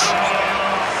much.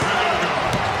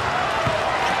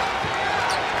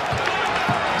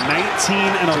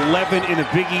 19-11 in the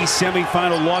Big East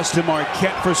semifinal loss to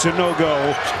Marquette for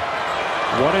Sanogo.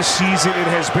 What a season it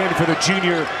has been for the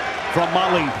junior from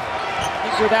Mali. I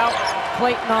think without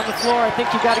Clayton on the floor, I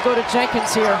think you got to go to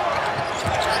Jenkins here.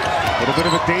 A little bit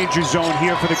of a danger zone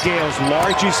here for the Gales.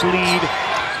 Largest lead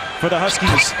for the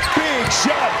Huskies. Big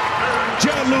shot,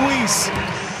 John Luis.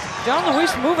 John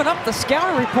Luis moving up the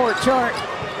scouting report chart.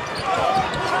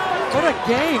 What a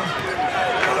game.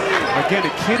 Again,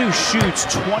 a kid who shoots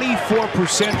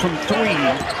 24% from 3.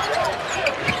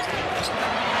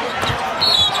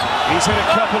 He's hit a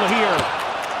couple here.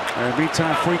 And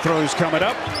meantime, free throws coming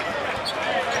up.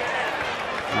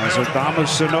 As Adama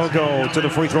Sanogo to the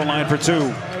free throw line for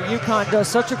 2. UConn does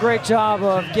such a great job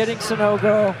of getting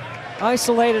Sanogo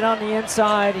isolated on the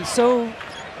inside. He's so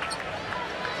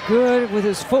good with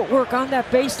his footwork on that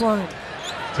baseline.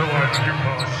 To line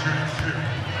UConn shooting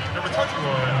 2. Number 21,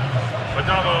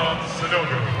 Adama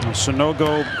Sanogo.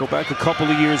 Sanogo, go back a couple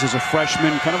of years as a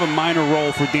freshman, kind of a minor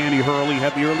role for Danny Hurley,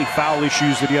 had the early foul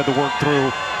issues that he had to work through.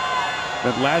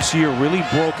 But last year really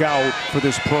broke out for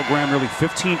this program, really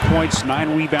 15 points,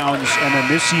 9 rebounds, and then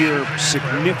this year,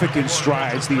 significant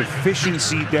strides. The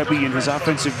efficiency, Debbie, in his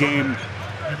offensive game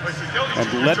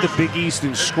and led the Big East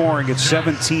in scoring at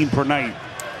 17 per night.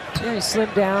 Yeah, he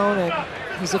slimmed down, and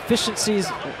his efficiencies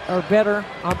are better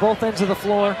on both ends of the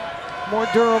floor, more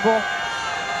durable.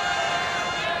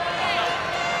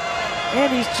 And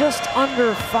he's just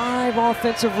under 5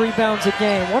 offensive rebounds a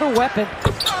game. What a weapon.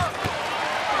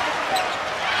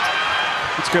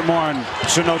 Let's get more on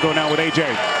Sanogo now with AJ.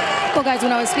 Well, guys,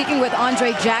 when I was speaking with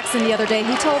Andre Jackson the other day,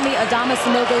 he told me Adama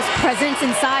Sanogo's presence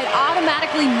inside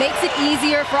automatically makes it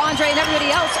easier for Andre and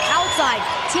everybody else outside.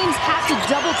 Teams have to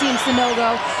double team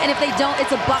Sanogo, and if they don't,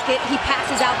 it's a bucket. He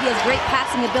passes out. He has great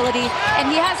passing ability, and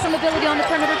he has some ability on the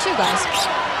perimeter too, guys.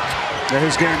 Yeah,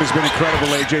 his game has been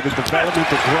incredible, AJ. The development,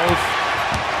 the growth.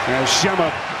 And Shema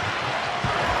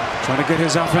trying to get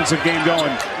his offensive game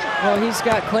going. Well, he's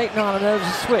got Clayton on him. That was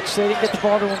a switch. They didn't get the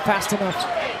ball to him fast enough.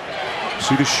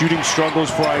 See the shooting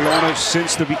struggles for Iona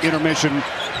since the intermission.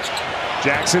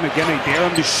 Jackson, again, they dare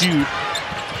him to shoot.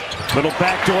 Little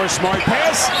backdoor, smart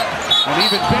pass. An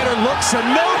even better look,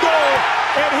 Sanogo,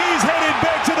 and he's headed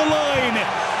back to the line.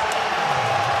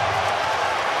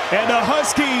 And the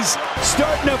Huskies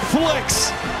starting to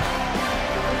flex.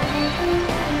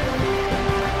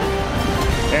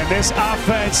 And this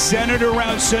offense centered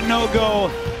around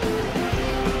Sanogo,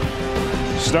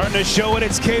 starting to show what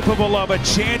it's capable of. A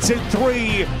chance at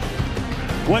 3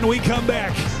 when we come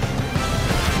back.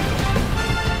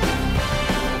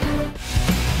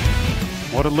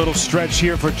 What a little stretch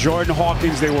here for Jordan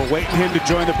Hawkins. They were waiting him to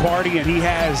join the party, and he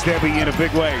has, Debbie, in a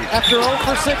big way. After 0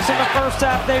 for 6 in the first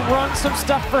half, they run some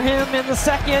stuff for him in the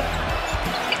second.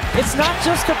 It's not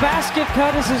just the basket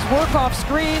cut, it's his work off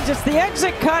screens. It's the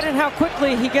exit cut and how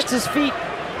quickly he gets his feet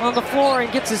on the floor and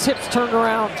gets his hips turned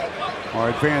around.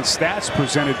 Our advanced stats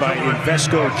presented by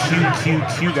Invesco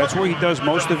QQQ. That's where he does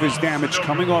most of his damage,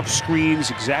 coming off screens,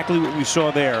 exactly what we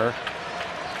saw there.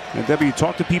 And Debbie, you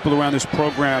talk to people around this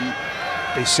program,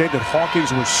 they said that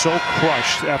Hawkins was so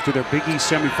crushed after their Big East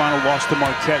semifinal loss to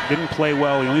Marquette. Didn't play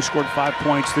well, he only scored 5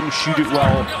 points, didn't shoot it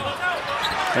well.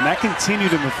 And that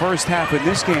continued in the first half in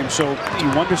this game. So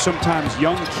you wonder sometimes,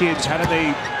 young kids, how do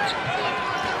they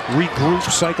regroup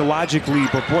psychologically?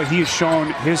 But boy, he has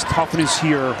shown his toughness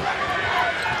here.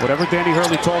 Whatever Danny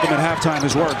Hurley told him at halftime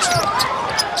has worked.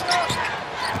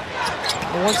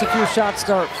 And once a few shots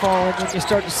start falling, then you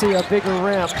start to see a bigger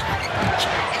rim.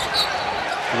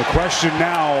 The question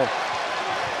now,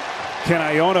 can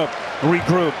Iona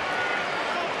regroup?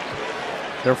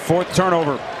 Their 4th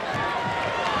turnover.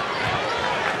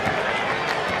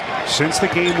 Since the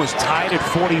game was tied at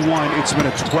 41, it's been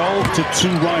a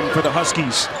 12-2 run for the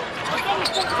Huskies.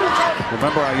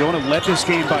 Remember, Iona led this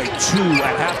game by 2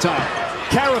 at halftime.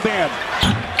 Caravan.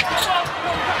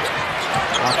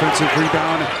 Offensive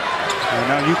rebound. And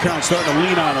now UConn starting to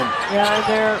lean on them. Yeah, and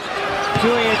they're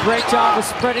doing a great job of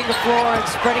spreading the floor and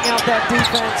spreading out that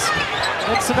defense.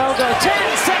 And Sanogo, 10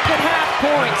 second half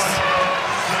points.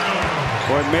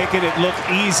 Boy, making it look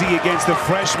easy against the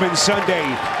freshman Sunday.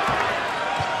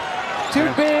 Too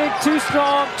big, too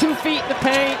strong, 2 feet in the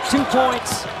paint, 2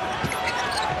 points.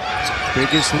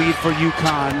 Biggest lead for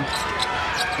UConn.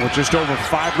 With just over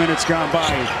 5 minutes gone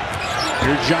by.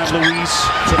 Here's John Luis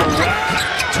to the rack.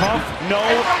 Tough, no,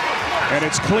 and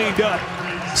it's cleaned up.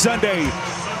 Sunday,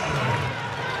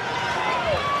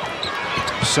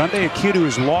 a kid who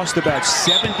has lost about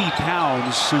 70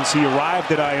 pounds since he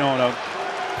arrived at Iona.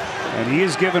 And he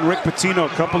has given Rick Pitino a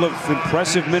couple of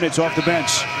impressive minutes off the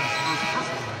bench.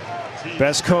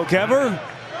 Best Coke ever?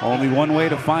 Only one way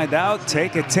to find out.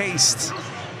 Take a taste.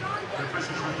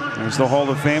 There's the Hall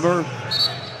of Famer.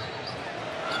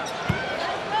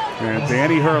 And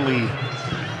Danny Hurley.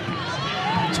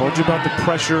 Told you about the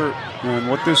pressure and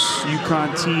what this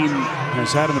UConn team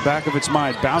has had in the back of its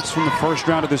mind. Bounced from the first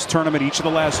round of this tournament each of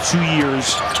the last 2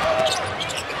 years.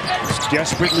 It's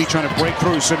desperately trying to break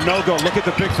through. Sanogo, look at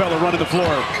the big fella running the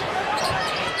floor.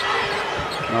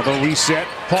 Another reset.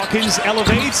 Hawkins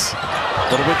elevates. A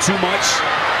little bit too much.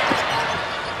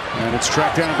 And it's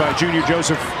tracked down by Junior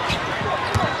Joseph.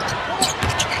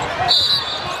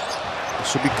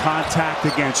 This will be contact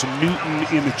against Newton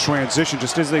in the transition,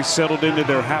 just as they settled into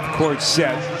their half-court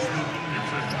set.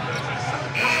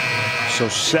 So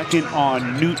second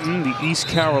on Newton, the East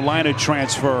Carolina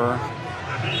transfer.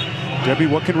 Debbie,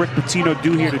 what can Rick Pitino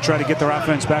do here to try to get their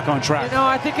offense back on track? You know,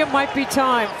 I think it might be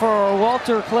time for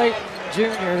Walter Clayton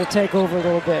Jr. to take over a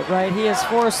little bit, right? He has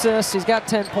 4 assists. He's got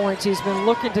 10 points. He's been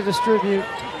looking to distribute.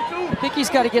 I think he's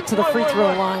got to get to the free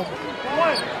throw line.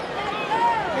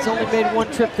 He's only made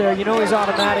 1 trip there. You know he's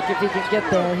automatic if he can get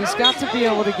there. He's got to be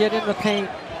able to get in the paint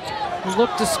and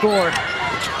look to score.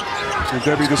 And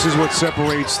Debbie, this is what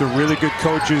separates the really good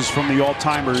coaches from the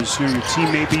all-timers. You know, your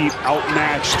team may be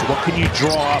outmatched. What can you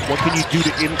draw up? What can you do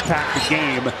to impact the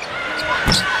game?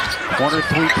 Corner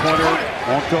three-pointer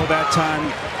won't go that time.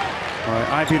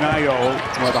 Iona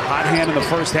with a hot hand in the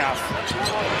first half.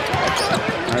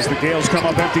 As the Gales come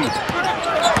up empty.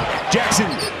 Jackson,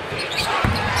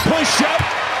 push up,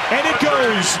 and it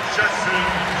goes.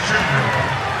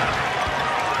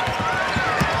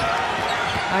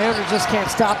 Iona just can't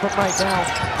stop him right now.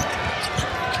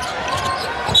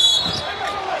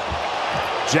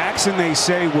 Jackson, they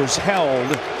say, was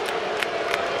held.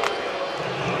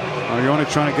 Iona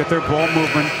trying to get their ball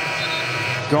movement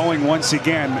going once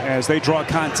again as they draw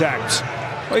contact.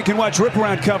 Well, you can watch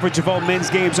rip-around coverage of all men's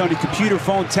games on your computer,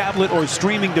 phone, tablet, or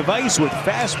streaming device with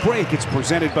Fast Break. It's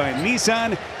presented by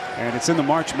Nissan, and it's in the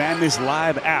March Madness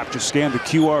Live app. Just scan the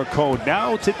QR code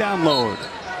now to download.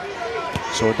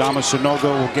 So Adama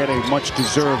Sanogo will get a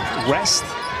much-deserved rest.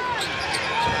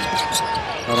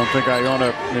 I don't think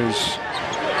Iona is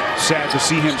sad to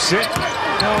see him sit.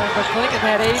 No, but Clingan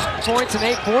had 8 points and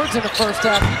 8 boards in the first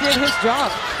half. He did his job.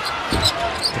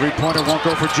 Three-pointer won't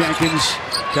go for Jenkins.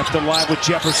 Kept alive with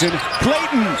Jefferson.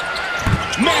 Clayton!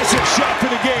 Massive shot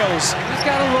for the Gales. He's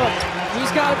got to look.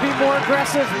 He's got to be more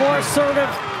aggressive, more assertive.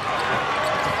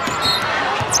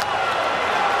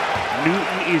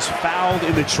 Newton is fouled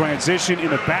in the transition in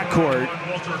the backcourt.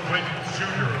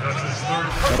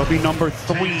 That'll be number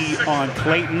 3 on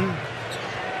Clayton.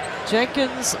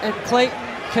 Jenkins and Clayton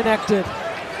connected.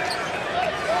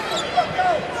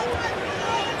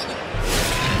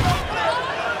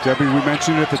 Debbie, we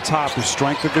mentioned at the top, the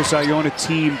strength of this Iona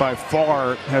team by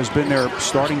far has been their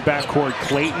starting backcourt,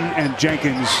 Clayton and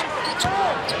Jenkins.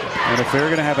 And if they're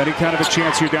going to have any kind of a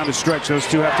chance here down the stretch, those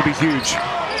two have to be huge.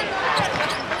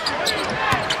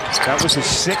 That was the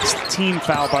 6th team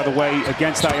foul, by the way,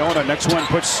 against Iona. Next one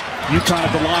puts UConn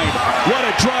at the line. What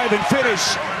a drive and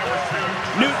finish.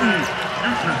 Newton.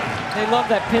 They love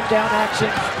that pin down action.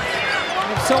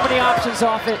 There's so many options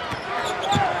off it.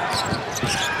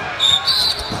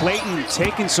 Clayton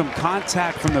taking some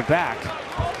contact from the back.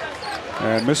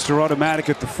 And Mr. Automatic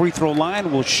at the free throw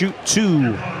line will shoot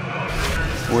 2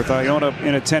 with Iona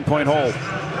in a 10-point hole.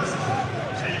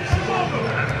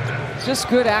 Just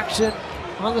good action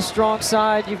on the strong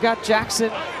side. You've got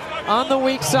Jackson on the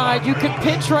weak side. You can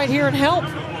pinch right here and help.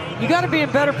 You got to be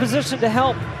in better position to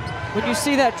help when you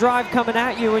see that drive coming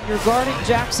at you and you're guarding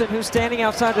Jackson, who's standing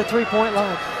outside the three-point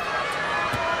line.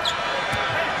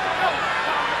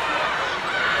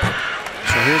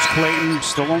 So here's Clayton,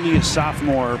 still only a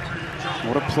sophomore.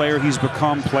 What a player he's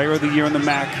become. Player of the year in the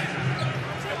MAC.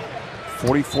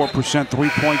 44%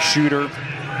 three-point shooter.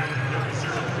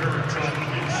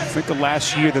 I think the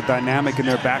last year, the dynamic in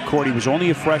their backcourt, he was only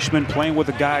a freshman playing with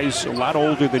the guys a lot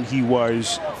older than he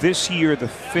was. This year, the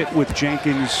fit with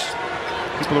Jenkins,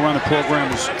 people around the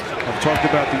program have talked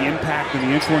about the impact and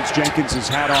the influence Jenkins has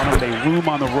had on him. They room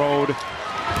on the road.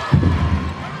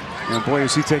 And boy,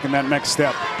 is he taking that next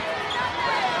step.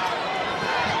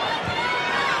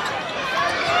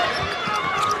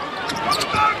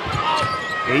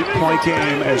 8-point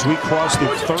game as we cross the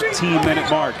 13-minute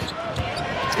mark.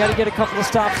 He's got to get a couple of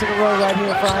stops in a row right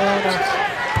here for Iona.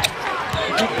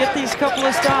 If you can get these couple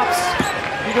of stops,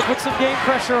 you can put some game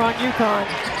pressure on UConn.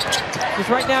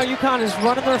 Because right now, UConn is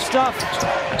running their stuff.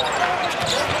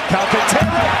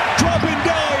 Calcaterra dropping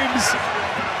dimes,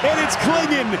 and it's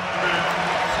Clingan.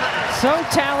 So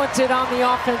talented on the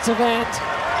offensive end.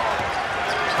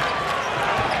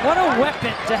 What a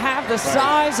weapon to have the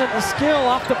size and the skill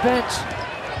off the bench.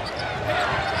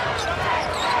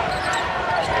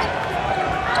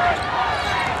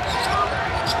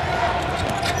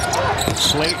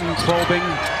 Slayton probing,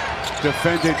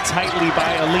 defended tightly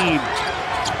by Aline.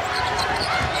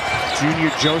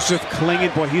 Junior Joseph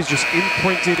Clingan, boy, he's just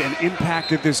imprinted and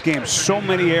impacted this game. So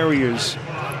many areas.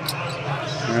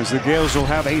 As the Gales will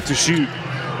have 8 to shoot.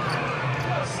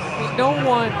 No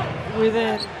one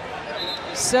within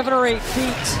 7 or 8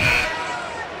 feet.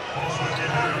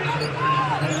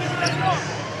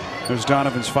 There's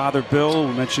Donovan's father, Bill.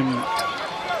 We mentioned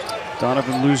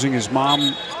Donovan losing his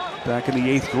mom back in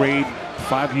the 8th grade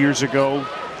 5 years ago.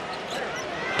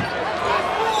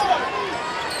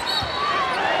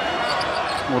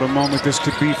 What a moment this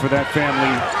could be for that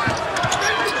family.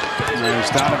 There's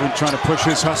Donovan trying to push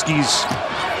his Huskies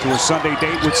to a Sunday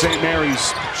date with St.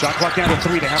 Mary's. Shot clock down to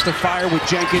 3. They have to fire with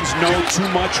Jenkins. No, too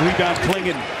much. Rebound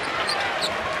Clingan.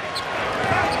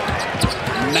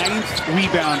 9th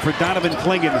rebound for Donovan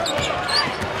Clingan.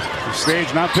 The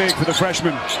stage not big for the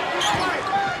freshman.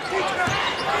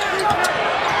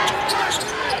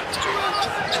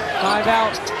 Five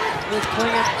out. with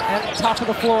Klingon at the top of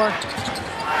the floor.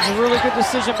 He's a really good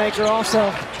decision maker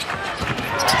also.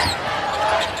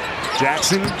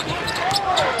 Jackson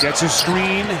gets a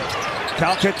screen.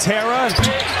 Calcaterra,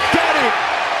 got it!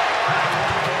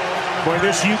 Boy,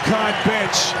 this UConn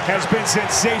bench has been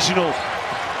sensational.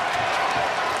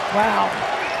 Wow.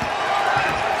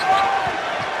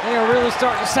 They are really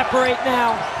starting to separate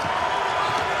now.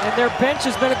 And their bench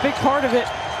has been a big part of it.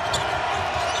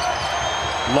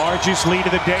 Largest lead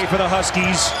of the day for the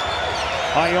Huskies.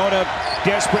 Iona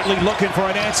desperately looking for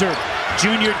an answer.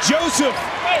 Junior Joseph.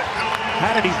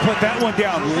 How did he put that one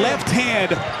down? Left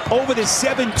hand over the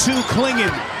 7-2 Klingon.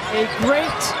 A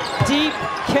great deep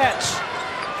catch.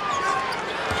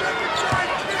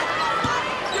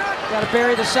 Got to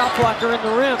bury the shot blocker in the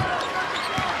rim.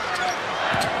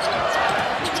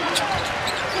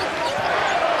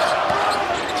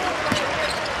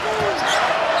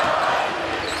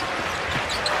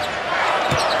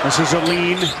 This is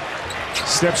Aline.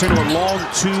 Steps into a long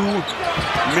two.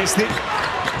 Missed it.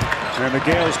 And the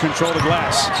Gales control the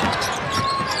glass.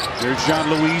 There's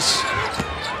Jean-Louis.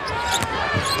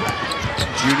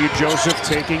 Junior Joseph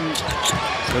taking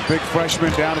the big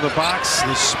freshman down to the box.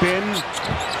 The spin.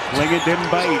 Klingon didn't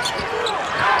bite.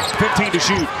 15 to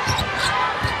shoot.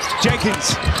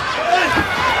 Jenkins.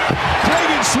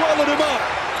 Klingon swallowed him up.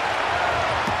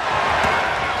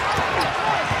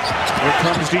 Here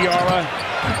comes Diarra.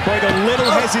 Boy, the little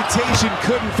hesitation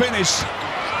couldn't finish.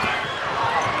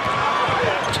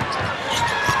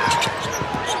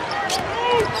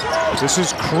 This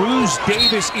is Cruz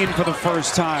Davis in for the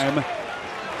first time.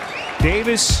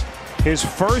 Davis, his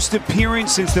first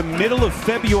appearance since the middle of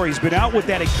February. He's been out with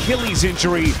that Achilles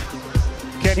injury.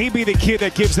 Can he be the kid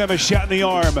that gives them a shot in the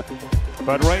arm?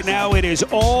 But right now it is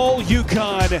all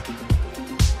UConn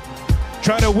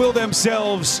trying to will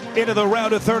themselves into the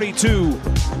round of 32.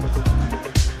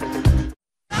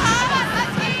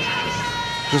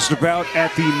 Just about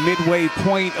at the midway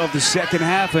point of the second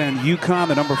half, and UConn,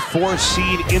 the number 4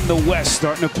 seed in the West,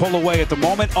 starting to pull away at the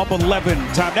moment, up 11.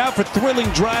 Time now for Thrilling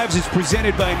Drives. It's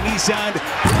presented by Nissan.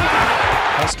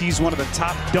 Huskies, one of the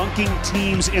top dunking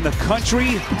teams in the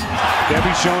country. They'll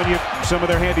be showing you some of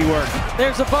their handiwork.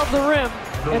 There's above the rim,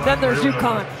 and then there's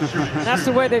UConn. That's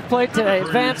the way they've played today.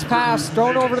 Advanced pass,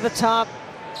 thrown over to the top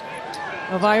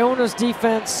of Iona's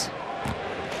defense.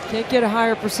 Can't get a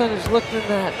higher percentage look than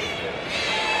that.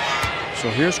 So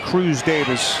here's Cruz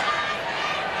Davis,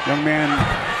 young man,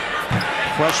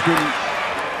 freshman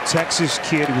Texas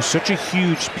kid who was such a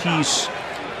huge piece.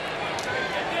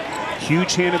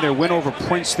 Huge hand in their win over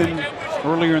Princeton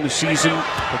earlier in the season,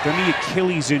 but then the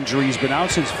Achilles injury. He's been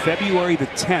out since February the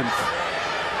 10th.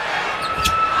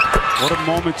 What a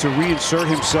moment to reinsert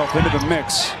himself into the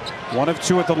mix. 1 of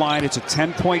 2 at the line. It's a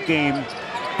 10-point game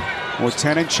with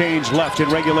 10 and change left in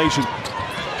regulation.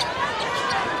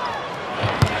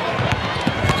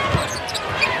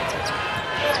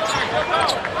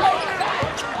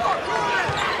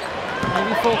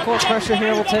 Full court pressure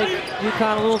here will take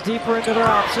UConn a little deeper into their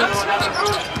options.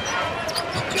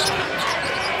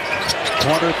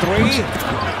 Corner 3.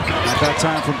 At that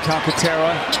time from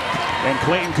Calcaterra. And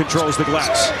Clayton controls the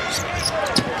glass.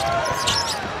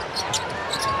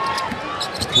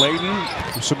 Clayton,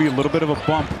 this will be a little bit of a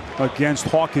bump against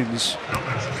Hawkins.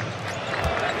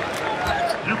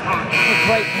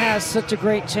 Clayton has such a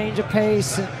great change of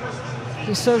pace. And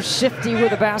he's so shifty with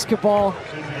the basketball.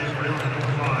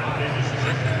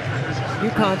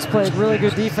 UConn's played really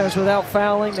good defense without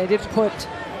fouling. They didn't put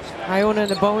Iona in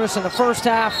the bonus in the first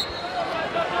half.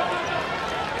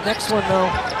 Next one, though.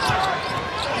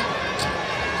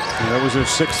 And that was their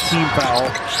 6th team foul.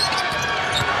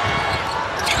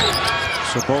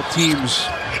 So both teams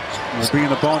will be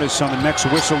in the bonus on the next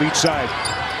whistle each side.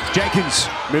 Jenkins,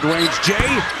 mid-range J,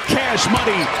 cash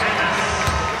money.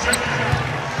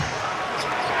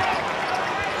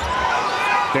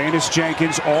 Danis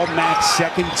Jenkins, all-MAC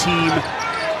 2nd team.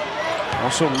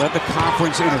 Also led the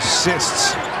conference in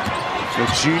assists. The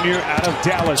junior out of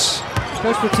Dallas.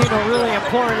 Coach Pitino really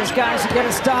imploring his guys to get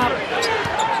a stop.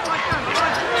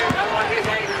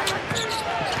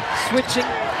 Switching.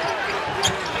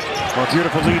 A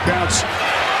beautiful lead bounce.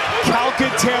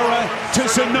 Calcaterra to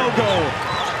Sanogo.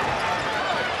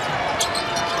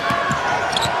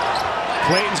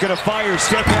 Clayton's going to fire.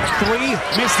 Step back 3.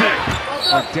 Missed it.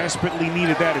 Desperately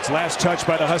needed that. It's last touch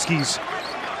by the Huskies.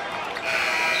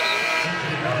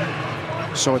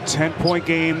 So a 10-point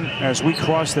game as we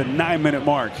cross the 9-minute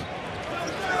mark. A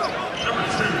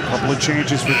couple of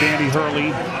changes for Danny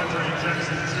Hurley.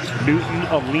 Newton,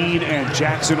 Aline, and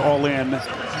Jackson all in.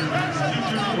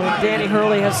 When Danny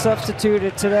Hurley has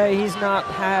substituted today, he's not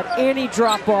had any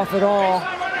drop-off at all.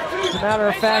 As a matter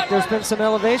of fact, there's been some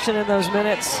elevation in those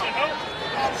minutes.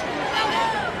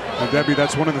 And Debbie,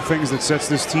 that's one of the things that sets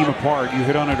this team apart. You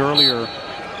hit on it earlier.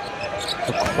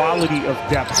 The quality of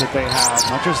depth that they have,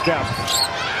 not just depth.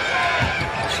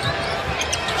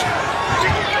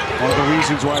 One of the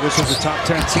reasons why this is a top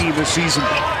 10 team this season.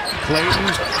 Clayton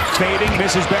fading,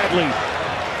 misses badly.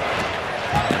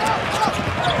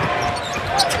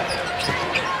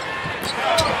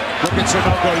 Look at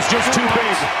Sunogo, he's just too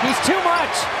big. He's too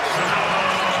much.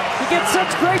 He gets such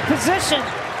great position.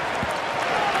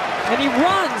 And he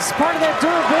runs, part of that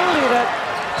durability, that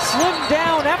slimmed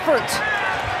down effort.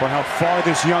 For how far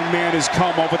this young man has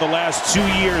come over the last 2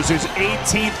 years. His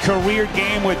 18th career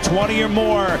game with 20 or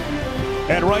more.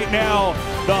 And right now,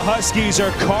 the Huskies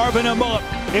are carving him up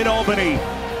in Albany.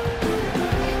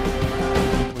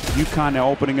 With UConn now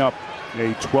opening up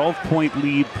a 12-point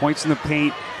lead, points in the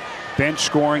paint, bench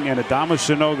scoring, and Adama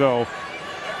Sunogo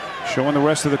showing the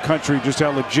rest of the country just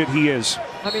how legit he is.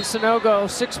 I mean, Sunogo,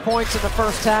 6 points in the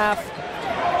first half.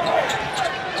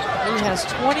 He has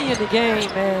 20 in the game,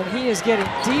 and he is getting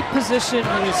deep position.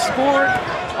 He has scored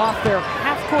off their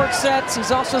half-court sets.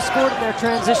 He's also scored in their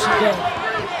transition game.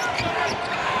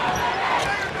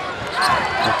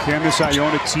 Well, can this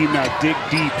Iona team now dig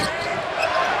deep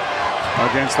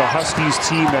against the Huskies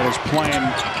team that is playing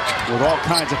with all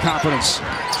kinds of confidence?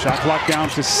 Shot clock down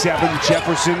to 7.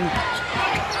 Jefferson.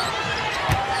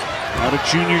 Now to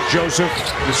Junior Joseph.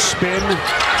 The spin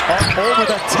up over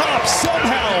the top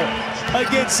somehow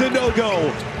against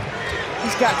Sunogo.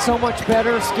 He's got so much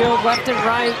better, skilled left and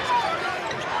right.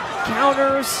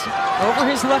 Counters over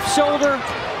his left shoulder.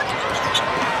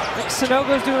 I think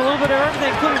Sunogo's doing a little bit of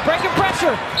everything, including breaking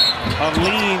pressure. A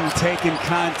lean taking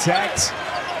contact.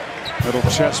 Little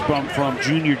chest bump from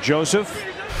Junior Joseph.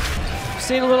 We've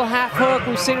seen a little half hook.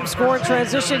 We've seen him score in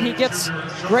transition. He gets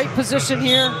great position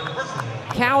here.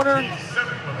 Counter.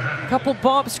 Couple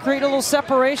bumps, create a little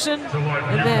separation,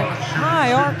 and then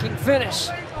high arcing finish.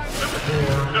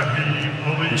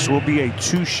 This will be a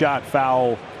 2-shot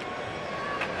foul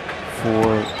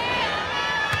for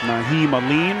Naheem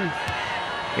Aline,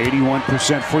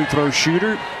 81% free throw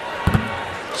shooter.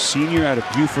 Senior out of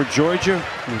Buford, Georgia,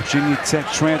 Virginia Tech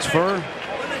transfer.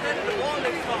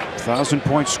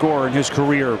 1,000-point scorer in his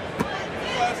career.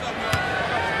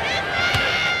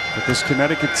 But this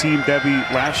Connecticut team, Debbie,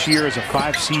 last year as a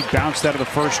 5 seed, bounced out of the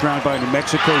first round by New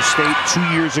Mexico State. 2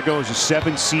 years ago as a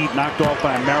 7 seed, knocked off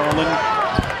by Maryland.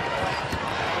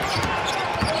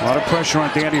 A lot of pressure on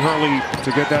Danny Hurley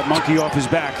to get that monkey off his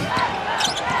back.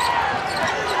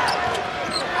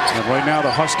 And right now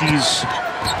the Huskies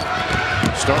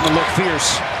starting to look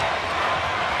fierce.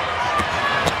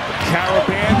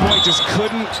 Caravan, boy, just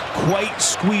couldn't quite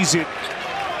squeeze it.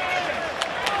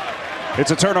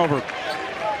 It's a turnover.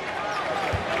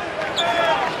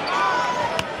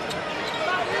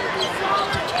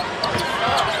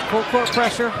 Full court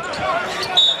pressure.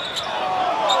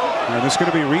 And this is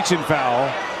going to be a reaching foul.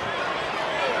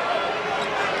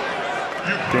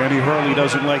 Danny Hurley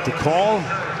doesn't like to call.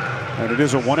 And it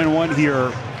is a 1-and-1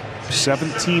 here.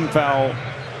 7th-team foul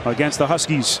against the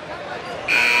Huskies.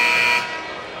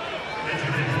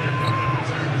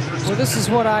 Well, this is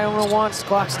what Iona wants.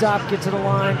 Clock stop, get to the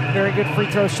line. Very good free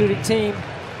throw shooting team.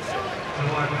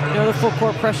 You know the full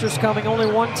court pressure's coming. Only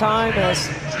one time as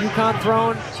UConn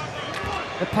thrown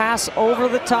the pass over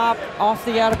the top, off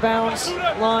the out of bounds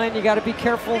line. You got to be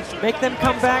careful. Make them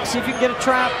come back, see if you can get a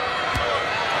trap.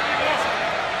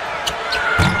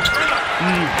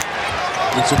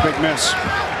 It's a big miss.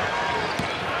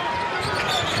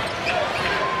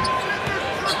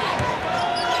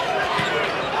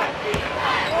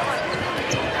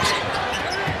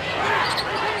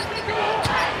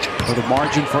 The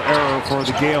margin for error for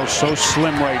the Gales so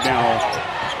slim right now.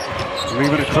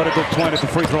 Leaving a critical point at the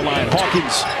free throw line.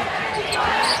 Hawkins.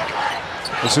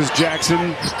 This is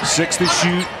Jackson, 6 to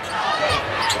shoot.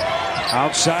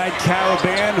 Outside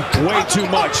Caravan, way too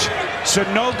much.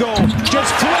 Sunogo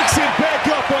just flicks it back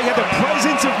up. Boy, he had the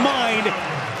presence of mind.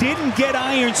 Didn't get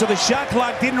iron, so the shot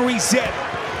clock didn't reset.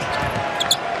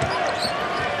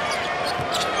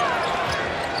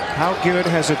 How good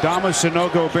has Adama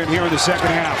Sunogo been here in the second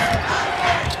half?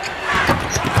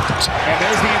 And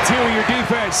there's the interior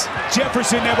defense.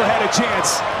 Jefferson never had a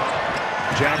chance.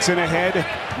 Jackson ahead.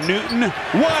 Newton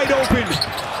wide open.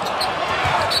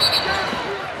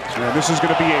 And this is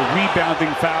going to be a rebounding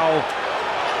foul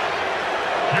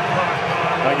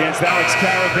against Alex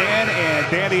Caravan, and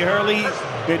Danny Hurley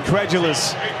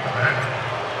incredulous.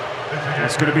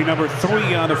 That's going to be number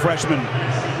 3 on the freshman.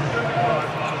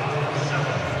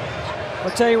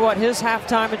 I'll tell you what, his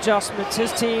halftime adjustments,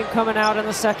 his team coming out in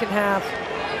the second half.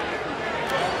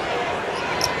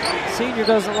 Senior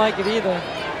doesn't like it either.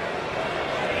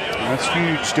 That's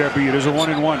huge, Debbie. It is a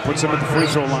 1-and-1. Puts him at the free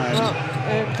throw line. Well,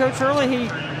 and Coach Hurley, he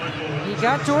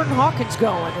got Jordan Hawkins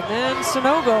going, and then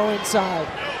Sanogo inside.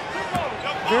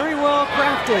 Very well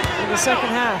crafted in the second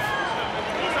half.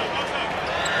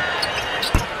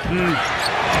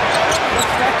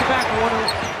 Back-to-back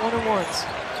one-and-ones.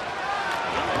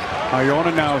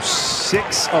 Iona now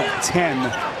 6 of 10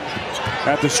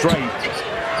 at the stripe.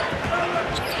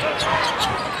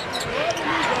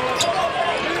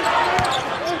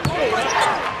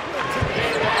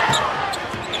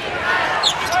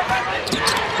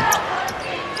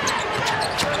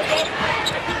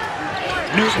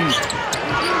 Newton.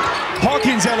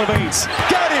 Hawkins elevates.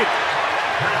 Got it!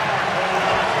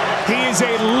 He is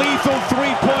a lethal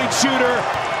three-point shooter,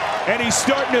 and he's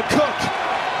starting to cook.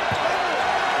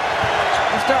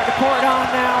 They're starting to pour it on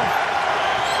now.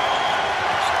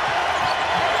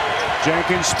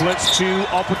 Jenkins splits 2,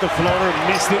 up with the floater,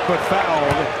 missed it but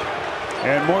fouled.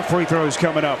 And more free throws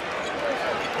coming up.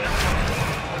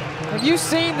 Have you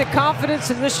seen the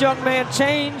confidence in this young man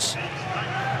change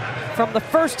from the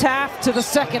first half to the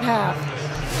second half?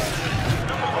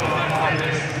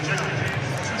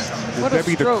 What a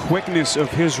stroke. The quickness of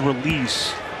his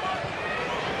release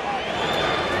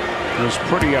was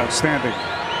pretty outstanding.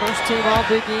 First team All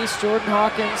Big East, Jordan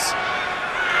Hawkins.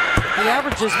 He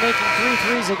averages making 3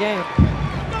 threes a game.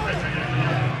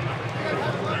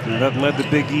 And that led the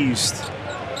Big East.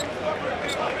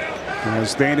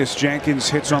 As Danis Jenkins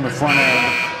hits on the front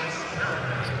end.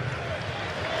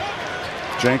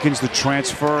 Jenkins, the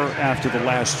transfer after the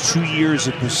last 2 years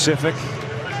at Pacific.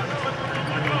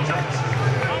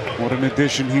 What an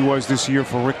addition he was this year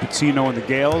for Rick Pitino and the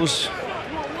Gales.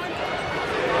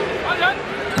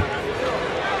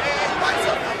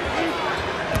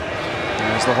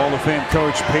 As the Hall of Fame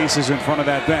coach paces in front of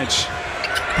that bench.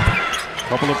 A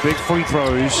couple of big free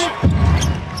throws.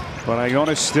 But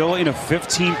Iona still in a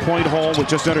 15-point hole with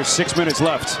just under 6 minutes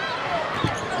left.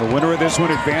 The winner of this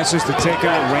one advances to take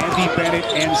on Randy Bennett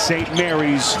and St.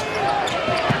 Mary's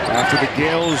after the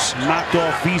Gales knocked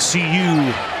off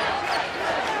VCU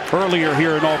earlier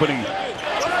here in Albany.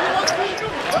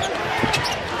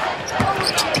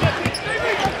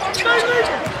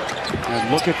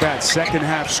 And look at that second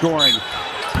half scoring.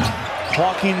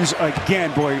 Hawkins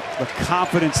again, boy, the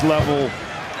confidence level,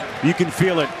 you can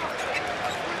feel it.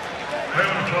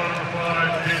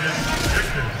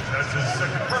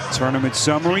 Tournament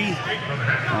summary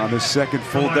on the second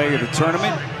full day of the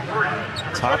tournament.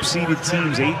 Top seeded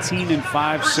teams 18-5,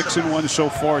 6-1 so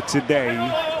far today.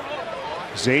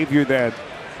 Xavier, that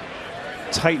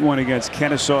tight one against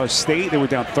Kennesaw State. They were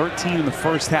down 13 in the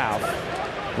first half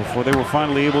before they were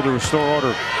finally able to restore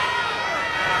order.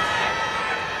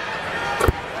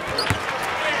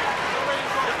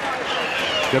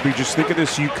 Debbie, just think of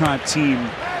this UConn team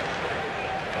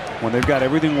when they've got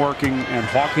everything working and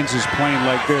Hawkins is playing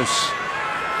like this.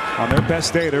 On their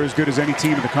best day, they're as good as any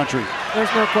team in the country.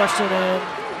 There's no question. And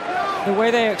the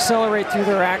way they accelerate through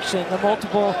their action, the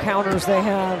multiple counters they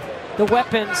have, the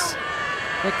weapons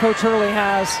that Coach Hurley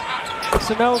has.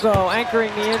 Sanogo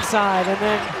anchoring the inside, and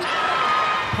then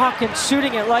Hawkins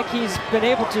shooting it like he's been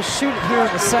able to shoot it here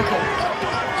in the second.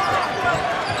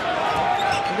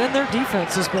 And then their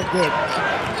defense has been good.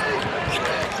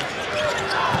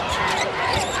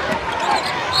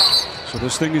 So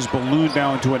this thing is ballooned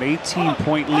now into an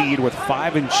 18-point lead with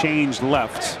 5 and change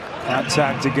left.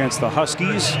 Contact against the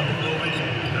Huskies.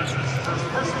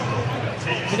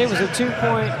 And it was a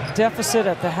 2-point deficit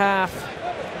at the half.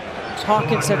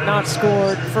 Hawkins had not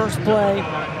scored. First play,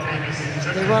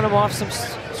 they run him off some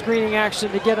screening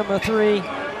action to get him a 3.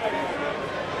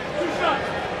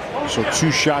 So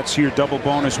 2 shots here, double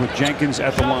bonus with Jenkins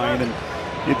at the line. And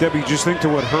yeah, Debbie, just think to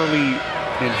what Hurley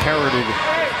inherited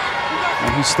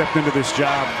when he stepped into this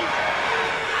job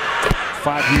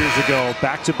 5 years ago.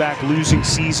 Back-to-back losing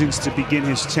seasons to begin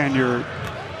his tenure.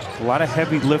 A lot of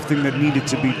heavy lifting that needed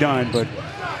to be done, but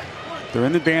they're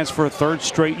in the dance for a 3rd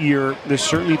straight year. They're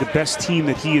certainly the best team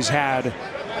that he has had.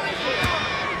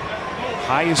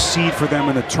 Highest seed for them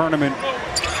in the tournament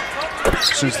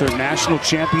since their national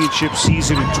championship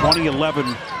season in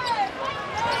 2011.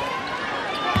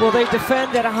 Well, they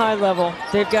defend at a high level.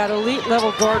 They've got elite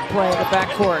level guard play in the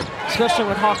backcourt, especially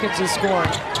when Hawkins is scoring.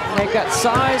 And they've got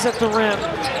size at the rim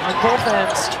on both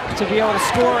ends to be able to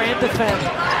score and defend.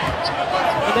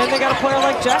 And then they got a player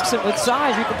like Jackson with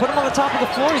size. You can put him on the top of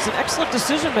the floor. He's an excellent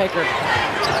decision maker.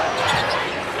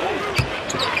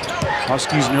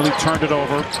 Huskies nearly turned it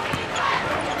over.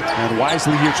 And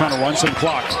wisely here trying to run some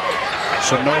clock.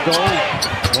 Sonogo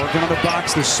working on the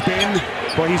box, the spin.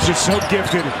 Boy, he's just so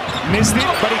gifted. Missed it,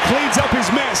 but he cleans up his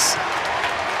mess.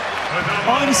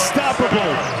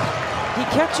 Unstoppable. He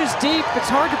catches deep. It's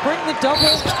hard to bring the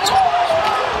double.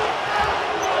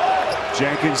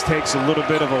 Jenkins takes a little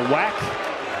bit of a whack.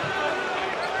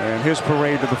 And his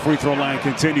parade to the free throw line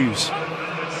continues.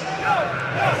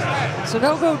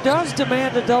 Sonogo does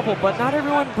demand a double, but not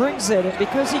everyone brings it. And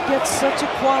because he gets such a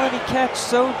quality catch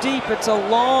so deep, it's a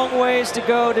long ways to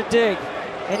go to dig.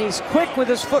 And he's quick with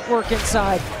his footwork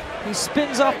inside. He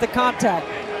spins off the contact.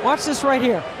 Watch this right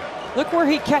here. Look where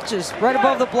he catches, right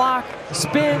above the block,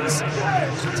 spins,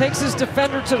 takes his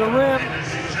defender to the rim.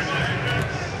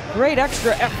 Great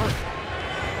extra effort.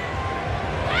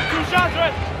 2 shots,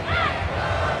 right?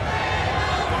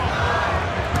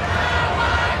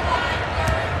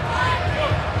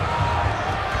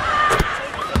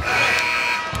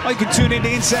 Well, you can tune into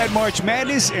Inside March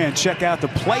Madness and check out the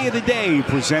play of the day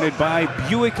presented by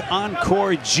Buick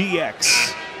Encore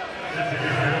GX.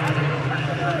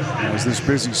 As this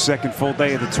busy second full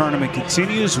day of the tournament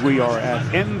continues, we are at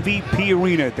MVP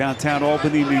Arena, downtown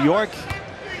Albany, New York.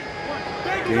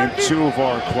 Game 2 of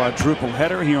our quadruple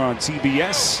header here on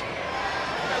TBS.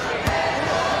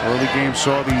 Early game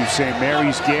saw the St.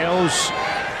 Mary's Gales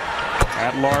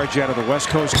at large out of the West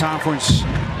Coast Conference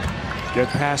get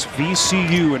past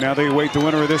VCU, and now they await the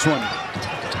winner of this one.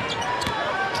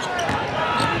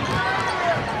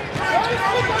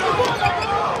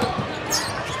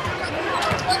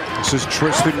 This is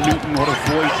Tristan Newton. What a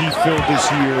void he filled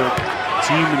this year.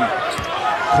 Team and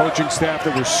coaching staff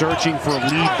that were searching for a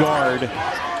lead guard.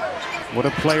 What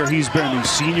a player he's been. He's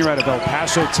senior out of El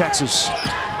Paso, Texas.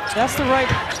 That's the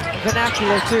right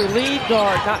vernacular too. Lead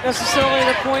guard, not necessarily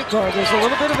the point guard. There's a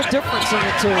little bit of a difference in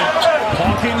the two.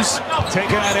 Hawkins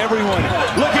taking out everyone.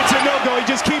 Look at Sonogo. He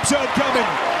just keeps on coming.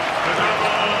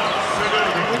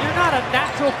 When you're not a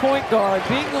natural point guard,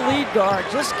 being the lead guard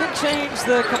just can change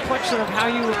the complexion of how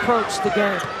you approach the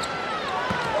game.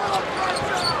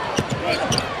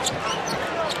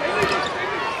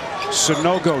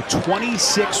 Sonogo,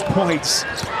 26 points,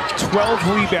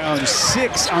 12 rebounds,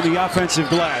 6 on the offensive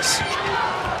glass.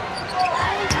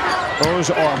 Those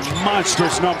are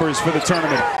monstrous numbers for the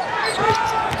tournament.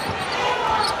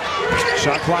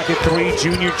 Shot clock at 3.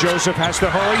 Junior Joseph has to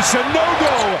hurry.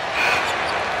 Sonogo!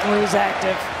 Oh, he's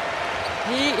active.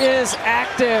 He is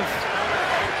active.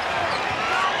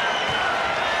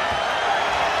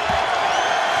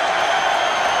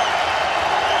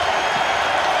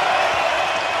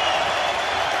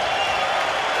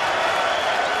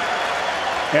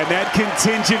 And that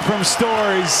contingent from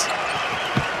Storrs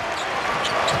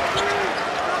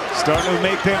starting to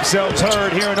make themselves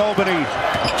heard here in Albany.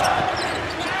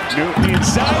 Newton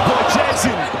inside for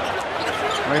Jackson.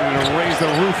 Ready to raise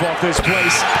the roof off this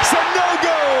place.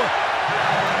 Sonogo!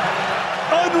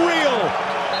 Unreal!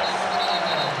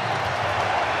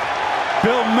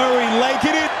 Bill Murray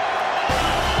liking it.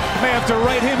 May have to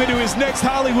write him into his next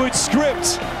Hollywood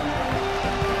script.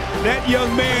 That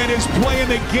young man is playing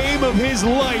the game of his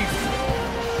life.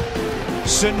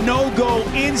 Sonogo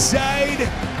inside.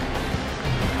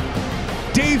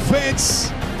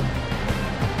 Defense.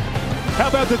 How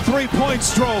about the three-point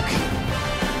stroke?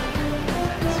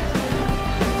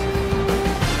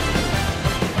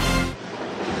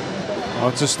 Well,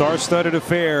 it's a star-studded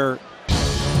affair,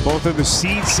 both in the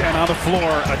seats and on the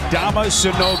floor. Adama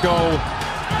Sonogo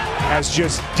has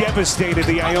just devastated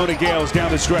the Iona Gales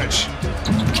down the stretch.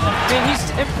 I mean, he's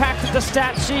impacted the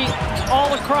stat sheet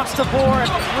all across the board.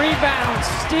 Rebounds,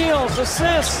 steals,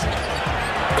 assists.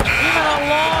 Even a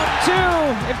long two,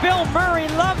 and Bill Murray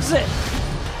loves it.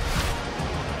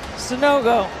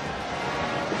 Sonogo,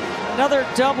 another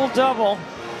double-double.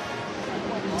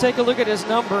 Take a look at his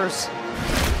numbers.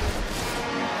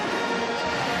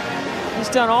 He's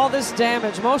done all this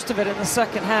damage, most of it in the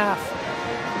second half.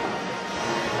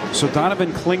 So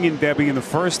Donovan Klingendebbie in the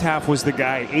first half was the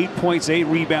guy. 8 points, 8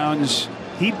 rebounds.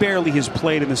 He barely has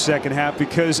played in the second half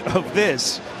because of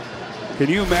this. Can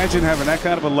you imagine having that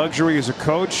kind of a luxury as a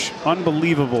coach?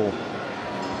 Unbelievable.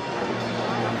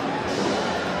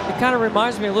 It kind of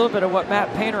reminds me a little bit of what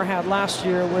Matt Painter had last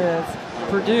year with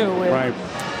Purdue, with right.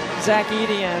 Zach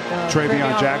Edey and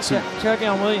Travion Jackson.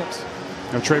 Travion Williams.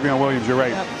 No, Travion Williams, you're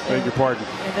right. Yep. Beg your pardon.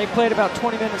 And they played about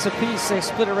 20 minutes apiece. They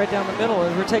split it right down the middle.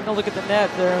 As we're taking a look at the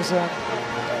net, there's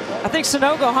I think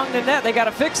Sonogo hung the net. They got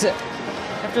to fix it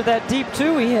after that deep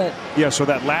two he hit. Yeah, so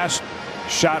that last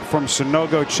shot from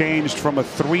Sonogo changed from a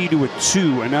 3 to a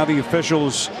 2, and now the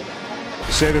officials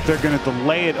say that they're going to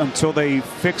delay it until they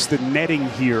fix the netting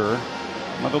here.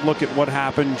 Another look at what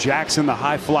happened. Jackson, the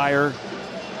high flyer.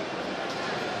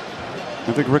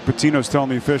 I think Rick Pitino's telling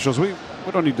the officials, we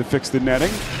don't need to fix the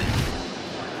netting.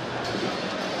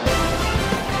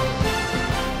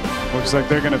 Looks like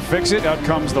they're going to fix it. Out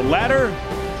comes the ladder.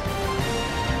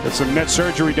 Got some net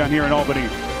surgery done here in Albany.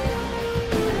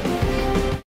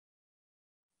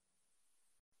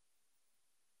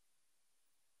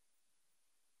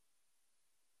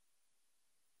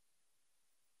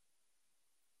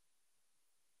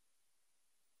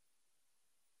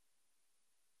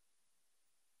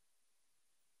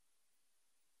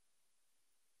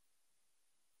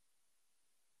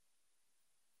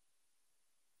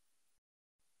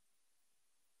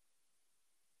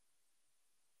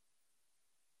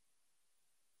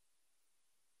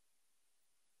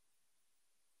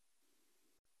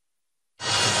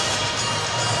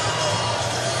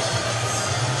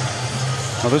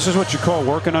 Now this is what you call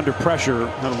working under pressure.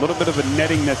 A little bit of a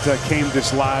netting that came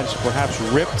dislodged, perhaps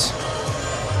ripped.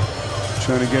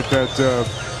 Trying to get that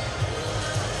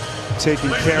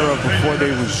taken care of before they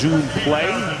resume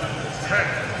play.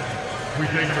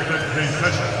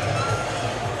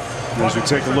 As we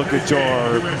take a look at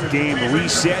our game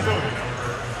reset,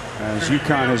 as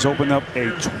UConn has opened up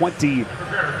a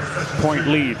 20-point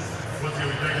lead.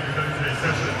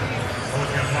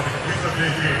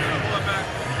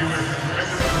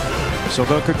 So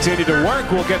they'll continue to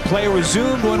work. We'll get play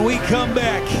resumed when we come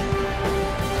back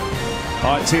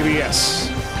on TBS.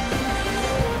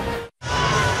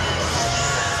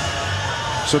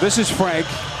 So this is Frank.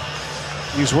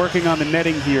 He's working on the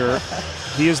netting here.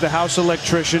 He is the house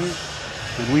electrician,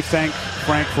 and we thank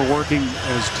Frank for working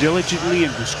as diligently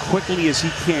and as quickly as he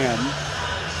can.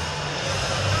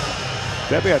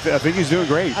 Debbie, I think he's doing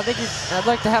great. I'd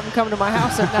like to have him come to my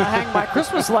house and hang my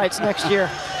Christmas lights next year.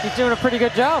 He's doing a pretty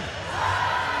good job.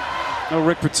 No,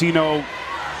 Rick Pitino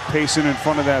pacing in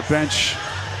front of that bench.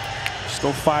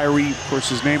 Still fiery. Of course,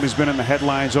 his name has been in the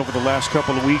headlines over the last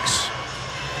couple of weeks.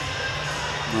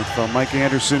 With Mike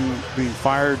Anderson being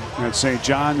fired at St.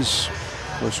 John's.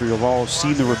 Of course, we have all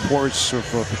seen the reports of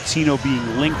Pitino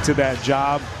being linked to that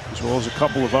job, as well as a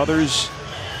couple of others.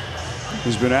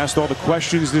 He's been asked all the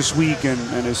questions this week, and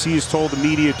as he has told the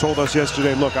media, told us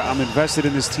yesterday, look, I'm invested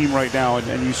in this team right now,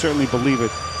 and you certainly believe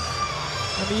it.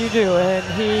 I mean, you do, and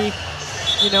he,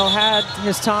 you know, had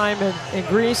his time in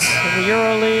Greece, in the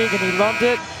EuroLeague, and he loved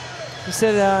it. He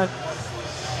said,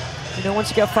 you know, once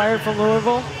he got fired from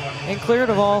Louisville and cleared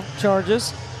of all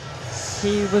charges,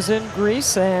 he was in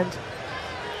Greece and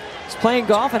was playing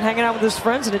golf and hanging out with his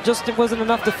friends, and it just wasn't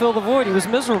enough to fill the void. He was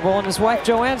miserable, and his wife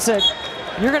Joanne said,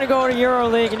 you're going to go to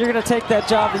EuroLeague and you're going to take that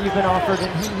job that you've been offered.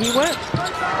 And he went,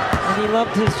 and he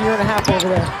loved his year and a half over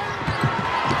there.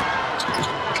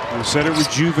 They said it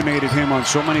rejuvenated him on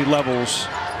so many levels.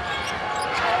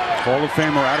 Hall of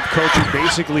Famer out of coaching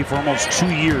basically for almost 2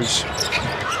 years.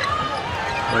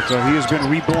 But he has been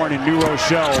reborn in New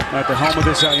Rochelle at the helm of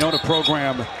this Iona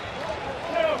program.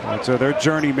 But their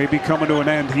journey may be coming to an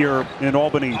end here in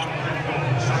Albany.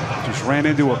 Just ran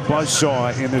into a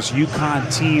buzzsaw in this UConn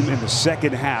team in the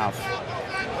second half.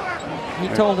 He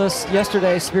told us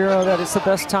yesterday, Spiro, that it's the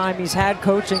best time he's had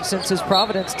coaching since his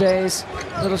Providence days.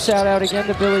 Little shout out again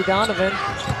to Billy Donovan.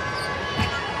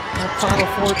 That Final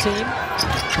Four team.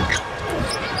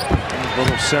 A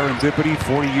little serendipity,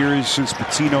 40 years since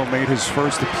Pitino made his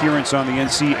first appearance on the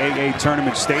NCAA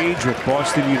tournament stage with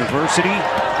Boston University.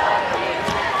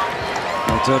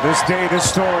 But this day, this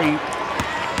story,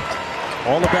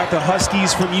 all about the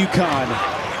Huskies from UConn.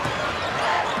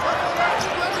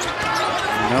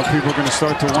 And now people are going to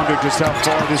start to wonder just how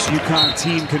far this UConn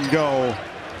team can go.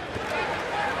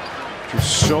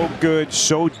 Just so good,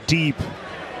 so deep.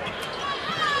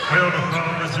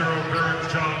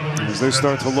 As they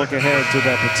start to look ahead to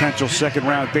that potential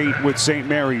second-round date with St.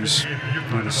 Mary's.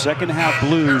 And the second-half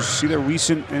Blues, see their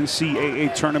recent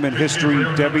NCAA tournament history.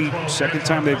 Debbie, second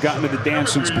time they've gotten to the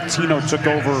dance since Pitino took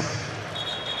over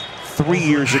 3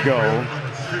 years ago.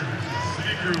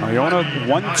 Iona,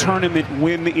 one tournament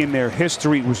win in their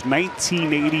history was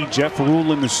 1980. Jeff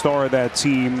Rulin, the star of that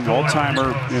team,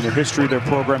 all-timer in the history of their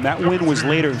program. That win was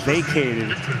later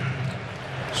vacated.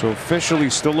 So officially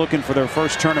still looking for their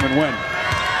first tournament win.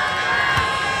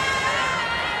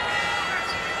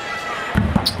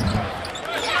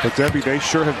 But Debbie, they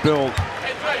sure have built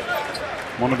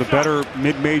one of the better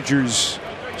mid-majors,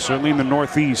 certainly in the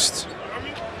Northeast.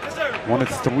 One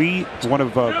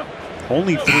of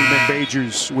only 3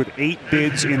 mid-majors with 8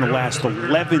 bids in the last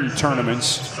 11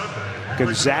 tournaments.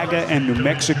 Gonzaga and New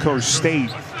Mexico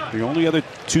State, the only other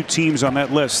 2 teams on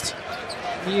that list.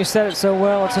 You said it so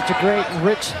well. It's such a great,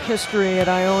 rich history at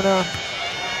Iona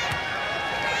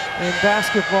in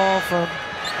basketball, from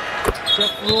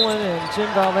Jeff Rulin and Jim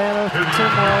Valvano, to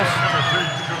Tim Walsh,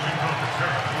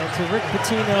 and to Rick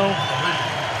Pitino.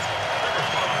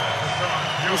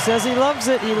 He says he loves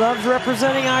it. He loves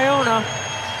representing Iona.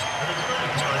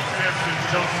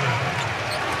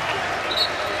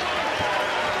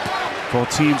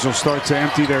 Both teams will start to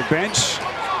empty their bench.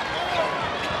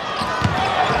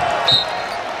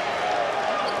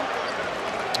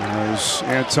 As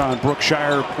Anton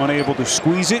Brookshire unable to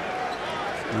squeeze it.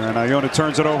 And Iona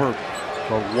turns it over.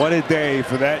 But what a day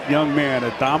for that young man,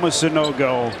 Adama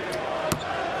Sanogo.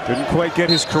 Didn't quite get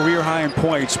his career high in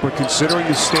points, but considering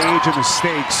the stage and the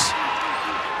stakes,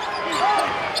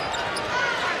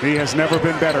 he has never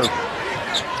been better.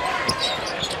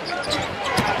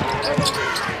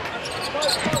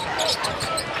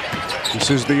 This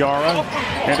is Diarra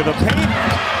into the paint.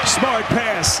 Smart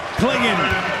pass,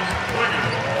 Klingon.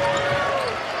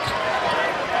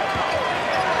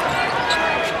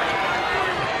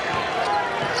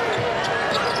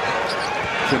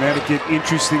 Connecticut,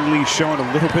 interestingly, showing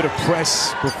a little bit of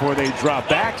press before they drop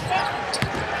back,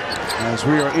 as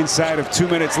we are inside of 2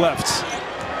 minutes left.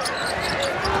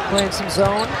 Playing some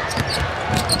zone.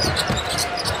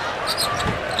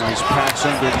 Nice pass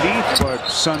underneath, but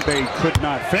Sunday could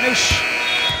not finish.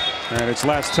 And it's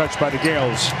last touch by the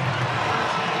Gales.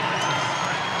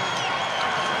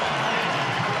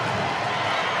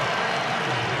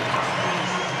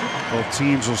 Both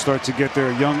teams will start to get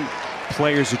their young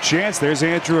players a chance. There's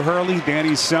Andrew Hurley,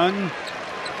 Danny's son.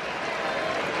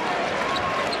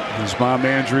 His mom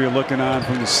Andrea looking on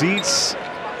from the seats.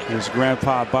 There's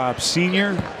Grandpa Bob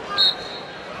Sr.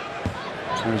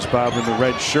 There's Bob in the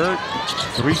red shirt.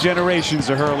 3 generations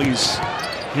of Hurleys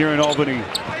here in Albany.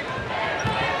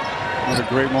 What a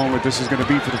great moment this is going to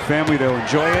be for the family. They'll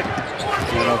enjoy it.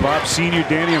 And Bob Sr.,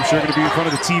 Danny, I'm sure going to be in front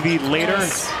of the TV later.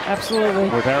 Yes, absolutely.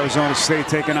 With Arizona State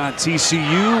taking on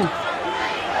TCU.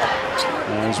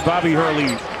 There's Bobby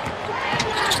Hurley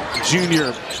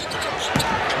Jr.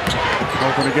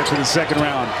 hoping to get to the second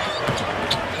round.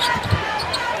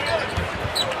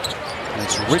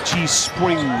 It's Richie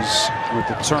Springs with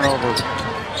the turnover.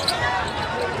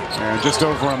 And just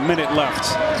over a minute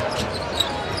left.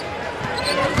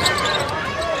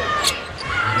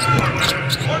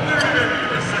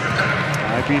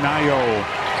 Ibinayo.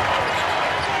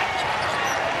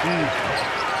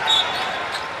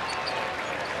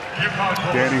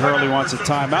 Danny Hurley wants a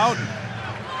timeout.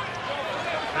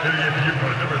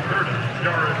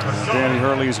 Danny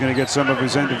Hurley is going to get some of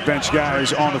his end of bench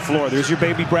guys on the floor. There's your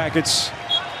baby brackets.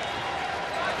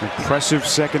 Impressive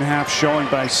second half showing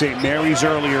by St. Mary's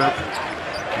earlier.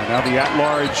 And now the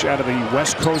at-large out of the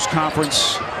West Coast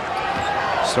Conference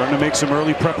starting to make some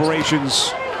early preparations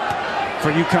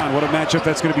for UConn. What a matchup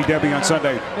that's going to be, Debbie, on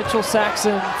Sunday. Mitchell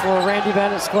Saxon for Randy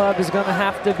Bennett's club is going to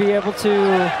have to be able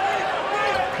to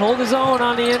hold his own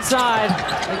on the inside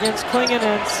against Klingon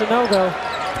and Sanogo.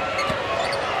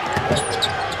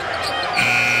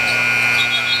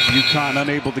 UConn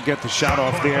unable to get the shot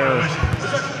off there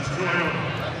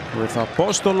with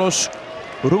Apostolos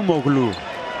Rumoglu.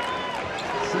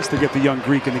 Just to get the young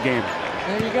Greek in the game.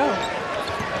 There you go.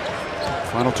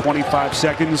 Final 25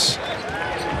 seconds.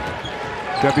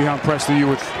 Debbie, how impressed are you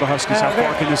with the Huskies? How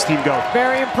far can this team go?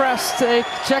 Very impressed. They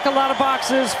check a lot of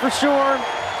boxes for sure.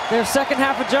 Their second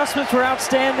half adjustments were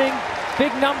outstanding.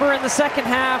 Big number in the second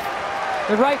half.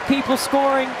 The right people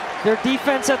scoring. Their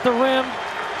defense at the rim.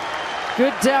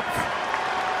 Good depth.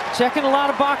 Checking a lot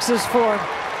of boxes for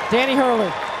Danny Hurley.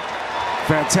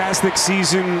 Fantastic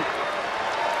season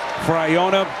for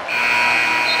Iona.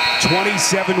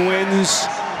 27 wins.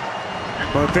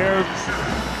 But their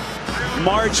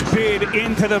March bid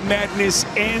into the madness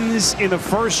ends in the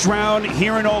first round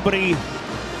here in Albany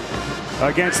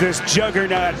against this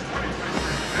juggernaut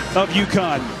of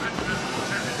UConn.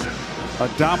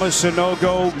 Adama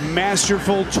Sanogo,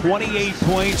 masterful, 28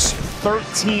 points,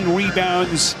 13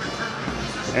 rebounds.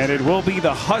 And it will be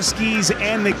the Huskies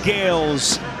and the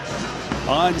Gales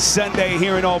on Sunday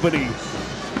here in Albany.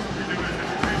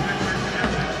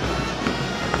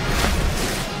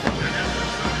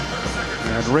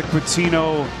 And Rick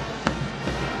Pitino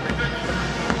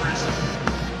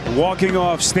walking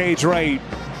off stage right.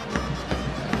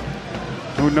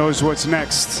 Who knows what's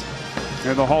next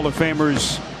in the Hall of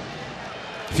Famers'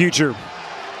 future.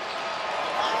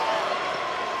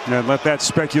 And let that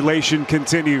speculation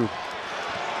continue.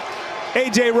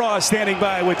 AJ Ross standing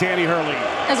by with Danny Hurley.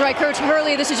 That's right, Coach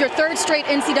Hurley. This is your 3rd straight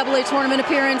NCAA tournament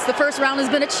appearance. The first round has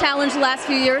been a challenge the last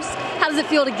few years. How does it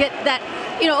feel to get that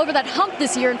over that hump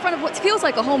this year in front of what feels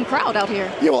like a home crowd out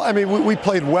here. Yeah, well, I mean, we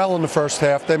played well in the first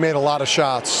half. They made a lot of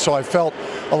shots, so I felt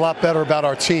a lot better about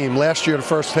our team. Last year, the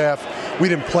first half, we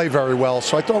didn't play very well,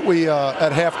 so I thought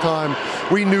at halftime,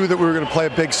 we knew that we were going to play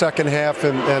a big second half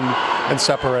and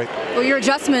separate. Well, your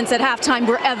adjustments at halftime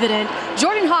were evident.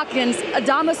 Jordan Hawkins,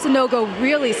 Adama Sanogo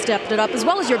really stepped it up, as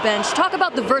well as your bench. Talk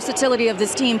about the versatility of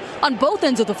this team on both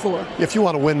ends of the floor. If you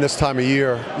want to win this time of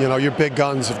year, your big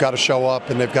guns have got to show up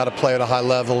and they've got to play at a high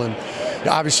level. And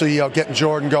obviously, getting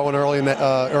Jordan going early in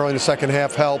the second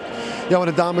half helped. And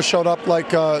Adama showed up like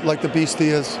the beast he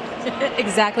is.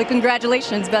 Exactly.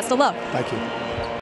 Congratulations. Best of luck. Thank you.